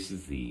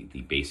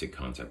the basic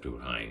concept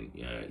behind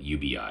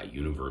UBI,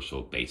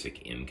 Universal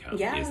Basic Income.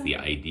 Yeah. Is the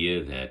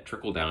idea that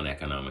trickle down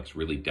economics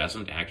really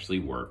doesn't actually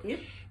work. Yep.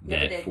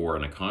 That for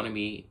an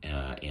economy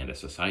and a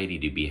society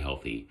to be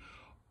healthy,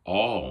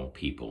 all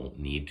people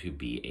need to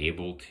be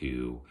able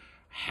to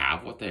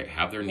have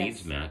their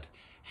needs met,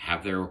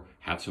 have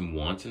some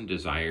wants and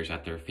desires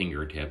at their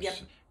fingertips. Yep.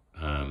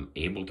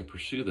 Able to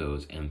pursue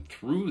those, and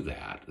through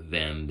that,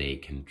 then they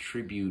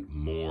contribute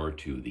more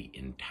to the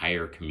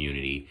entire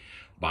community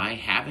by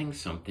having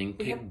something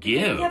to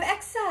give. We have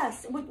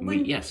excess.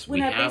 We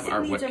have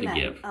our what to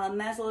give.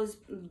 Maslow's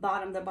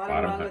bottom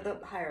rung of the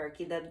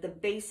hierarchy, the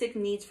basic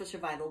needs for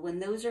survival. When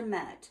those are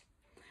met,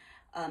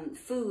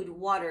 food,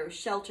 water,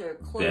 shelter,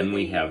 clothing. Then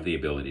we have the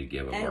ability to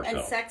give of ourselves.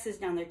 And sex is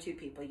down there too,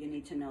 people. You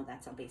need to know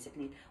that's a basic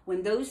need.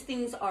 When those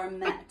things are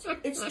met,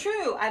 it's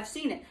true. I've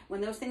seen it.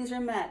 When those things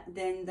are met,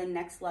 then the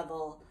next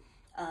level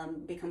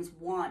becomes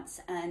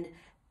wants. And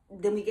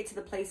then we get to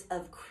the place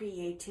of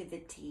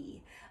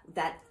creativity.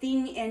 That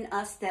thing in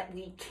us that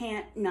we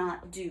can't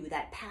not do.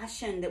 That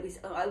passion that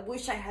I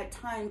wish I had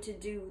time to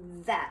do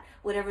that.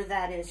 Whatever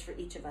that is for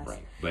each of us.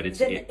 Right. But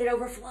it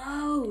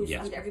overflows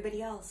onto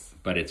everybody else.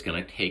 But it's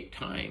going to take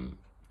time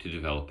to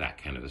develop that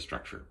kind of a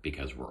structure,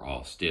 because we're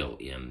all still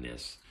in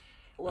this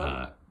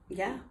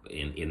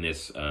in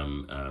this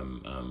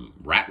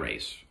rat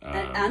race.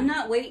 And I'm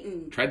not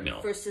waiting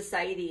treadmill for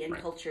society and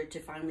culture to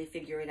finally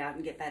figure it out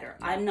and get better.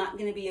 No. I'm not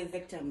going to be a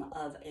victim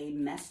of a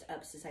messed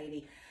up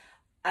society.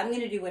 I'm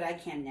going to do what I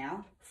can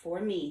now for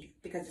me,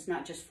 because it's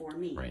not just for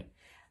me. Right.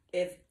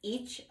 If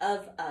each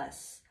of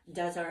us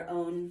does our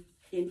own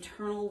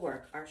internal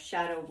work, our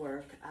shadow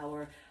work,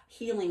 our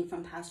healing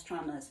from past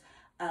traumas,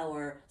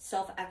 our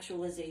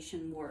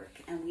self-actualization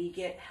work, and we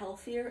get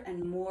healthier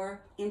and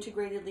more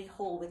integratedly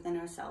whole within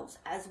ourselves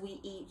as we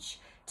each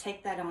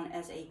take that on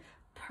as a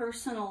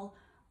personal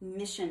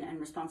mission and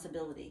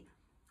responsibility,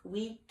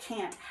 we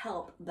can't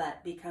help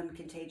but become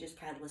contagious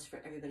catalysts for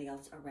everybody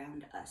else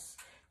around us.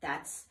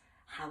 That's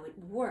how it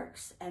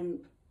works.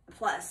 And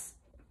plus,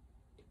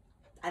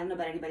 I don't know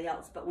about anybody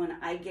else, but when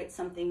I get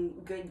something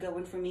good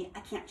going for me, I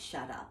can't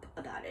shut up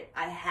about it.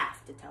 I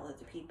have to tell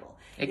other people.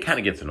 It kind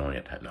of gets annoying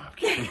at times. No, I'm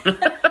kidding.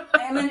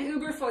 I'm an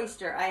Uber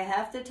foister. I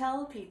have to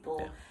tell people.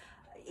 Yeah.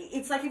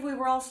 It's like if we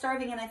were all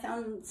starving and I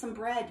found some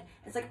bread.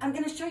 It's like, I'm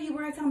going to show you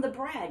where I found the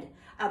bread.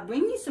 I'll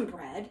bring you some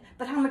bread,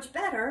 but how much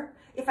better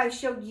if I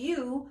show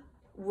you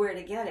where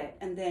to get it,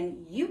 and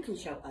then you can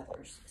show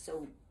others.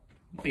 So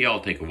we all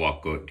take a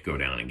walk, go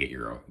down and get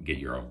your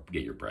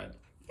bread.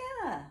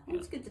 Yeah,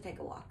 it's good to take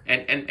a walk.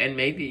 And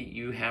maybe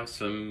you have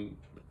some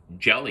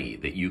jelly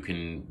that you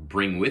can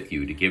bring with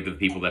you to give to the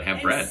people that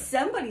have bread.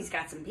 Somebody's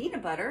got some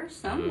peanut butter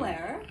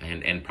somewhere.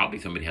 And probably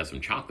somebody has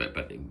some chocolate,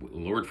 but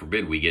Lord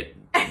forbid we get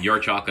your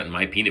chocolate and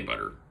my peanut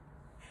butter.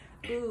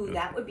 Ooh,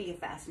 that would be a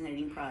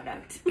fascinating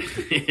product.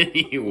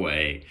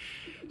 Anyway,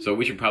 so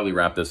we should probably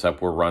wrap this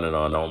up. We're running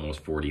on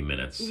almost 40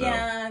 minutes. So.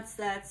 Yeah,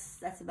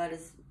 that's about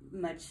as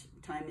much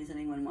time as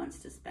anyone wants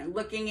to spend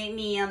looking at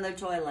me on the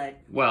toilet.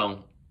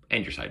 Well,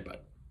 and your side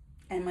butt.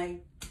 And my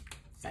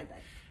side butt.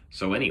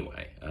 So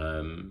anyway,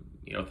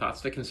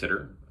 thoughts to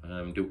consider.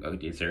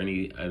 Is there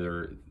any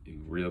other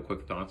real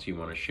quick thoughts you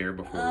want to share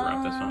before we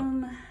wrap this up?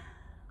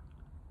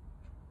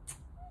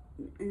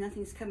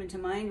 Nothing's coming to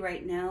mind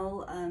right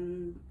now.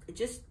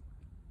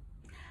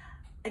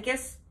 I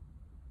guess,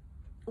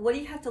 what do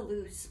you have to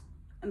lose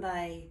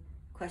by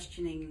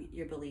questioning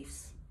your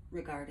beliefs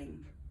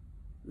regarding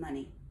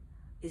money?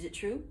 Is it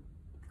true?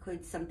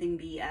 Could something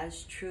be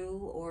as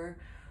true or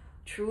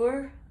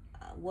truer?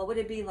 What would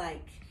it be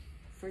like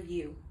for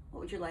you? What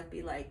would your life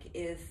be like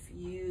if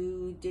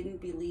you didn't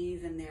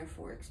believe and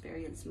therefore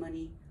experience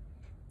money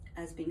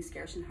as being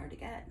scarce and hard to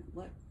get?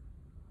 What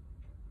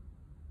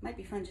might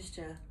be fun just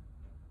to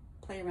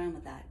play around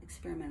with that,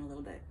 experiment a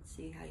little bit,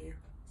 see how you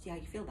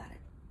feel about it.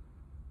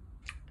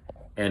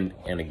 And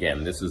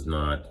again, this is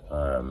not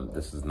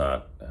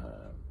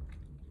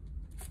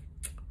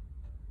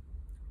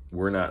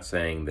we're not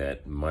saying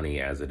that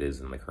money as it is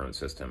in the current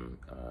system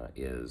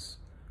is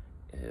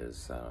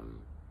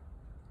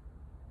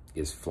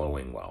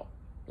flowing well.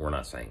 We're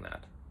not saying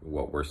that.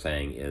 What we're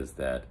saying is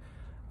that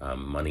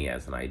money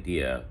as an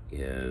idea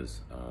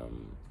is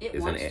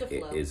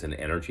an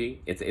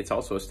energy. It's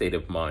also a state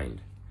of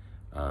mind,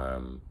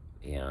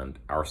 and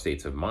our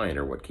states of mind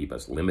are what keep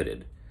us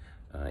limited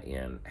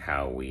in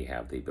how we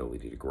have the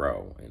ability to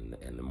grow.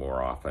 And the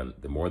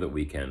more that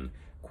we can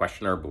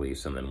question our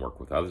beliefs and then work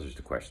with others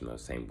to question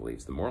those same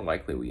beliefs, the more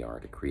likely we are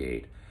to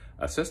create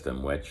a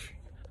system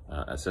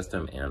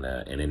and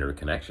an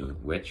interconnection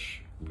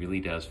which really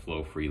does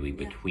flow freely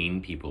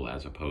between people,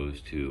 as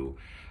opposed to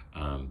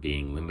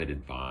being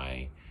limited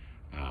by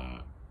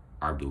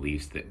our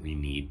beliefs that we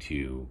need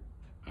to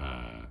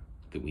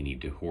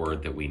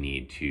hoard, that we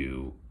need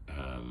to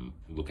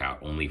look out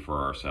only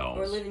for ourselves.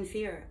 Or live in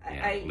fear.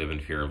 Live in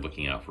fear of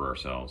looking out for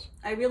ourselves.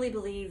 I really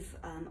believe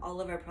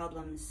all of our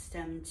problems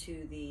stem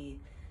to the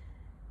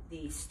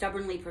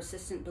stubbornly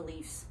persistent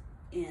beliefs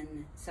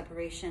in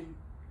separation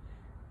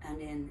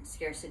and in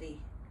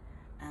scarcity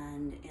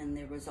and in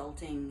the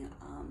resulting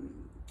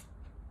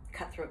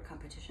cutthroat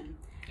competition.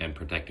 And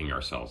protecting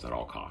ourselves at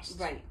all costs.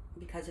 Right,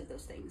 because of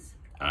those things.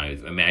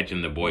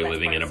 Imagine the boy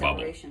living in a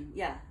bubble.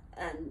 Yeah,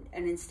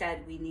 and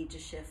instead we need to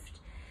shift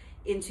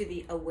into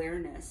the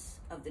awareness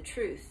of the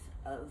truth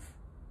of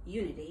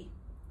unity,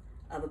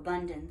 of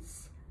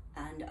abundance,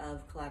 and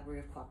of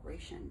collaborative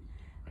cooperation.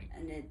 Right.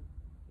 And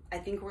I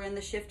think we're in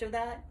the shift of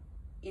that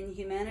in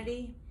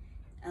humanity,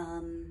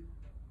 and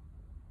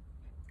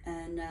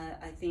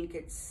I think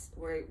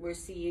we're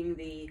seeing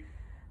the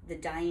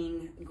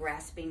dying,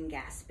 grasping,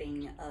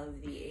 gasping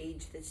of the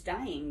age that's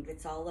dying.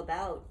 That's all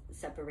about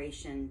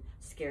separation,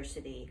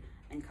 scarcity,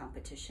 and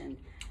competition.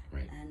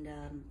 Right. And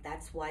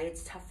that's why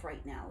it's tough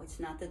right now. It's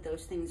not that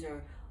those things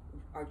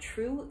are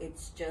true.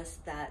 It's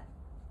just that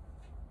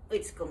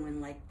it's going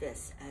like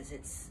this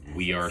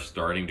we are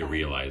starting to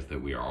realize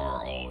that we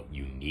are all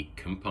unique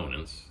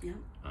components. Yeah.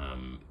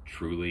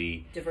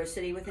 Truly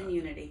diversity within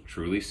unity.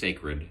 Truly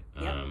sacred,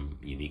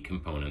 unique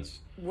components.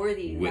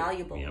 Worthy,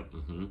 valuable. Yep.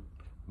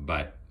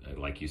 But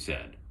like you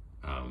said,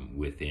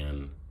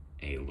 within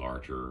a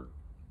larger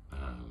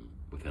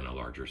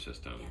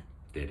system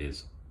that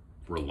is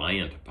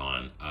reliant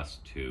upon us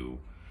to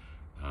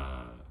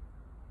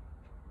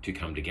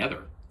come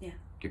together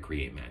to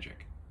create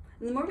magic.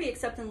 And the more we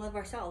accept and love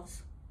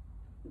ourselves,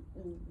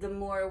 the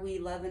more we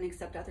love and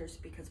accept others,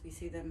 because we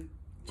see them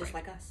just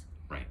like us.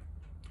 Right.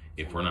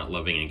 If we're not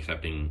loving and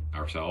accepting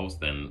ourselves,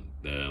 then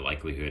the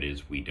likelihood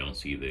is we don't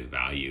see the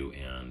value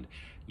and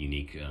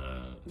unique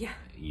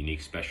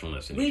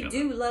specialness in each other.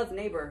 We do love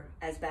neighbor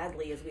as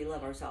badly as we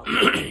love ourselves.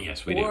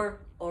 Yes, we do.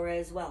 Or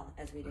as well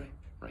as we do.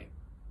 Right.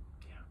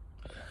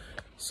 Yeah.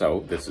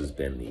 So this has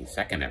been the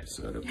second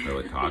episode of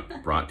Toilet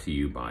Talk, brought to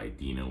you by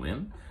Dina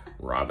Lynn,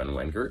 Robin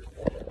Wengert,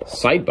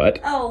 Sidebutt.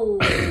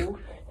 Oh.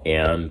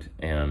 And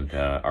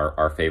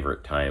our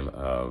favorite time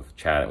of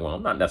chatting. Well,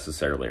 not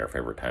necessarily our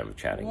favorite time of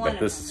chatting, but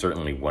this is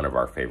certainly one of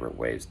our favorite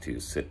ways to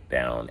sit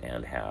down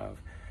and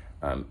have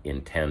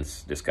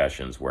intense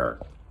discussions where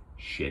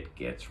shit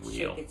gets real.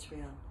 Shit gets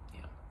real.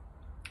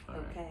 Yeah.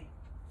 Okay.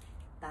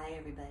 Bye,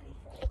 everybody.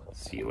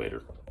 See you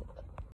later.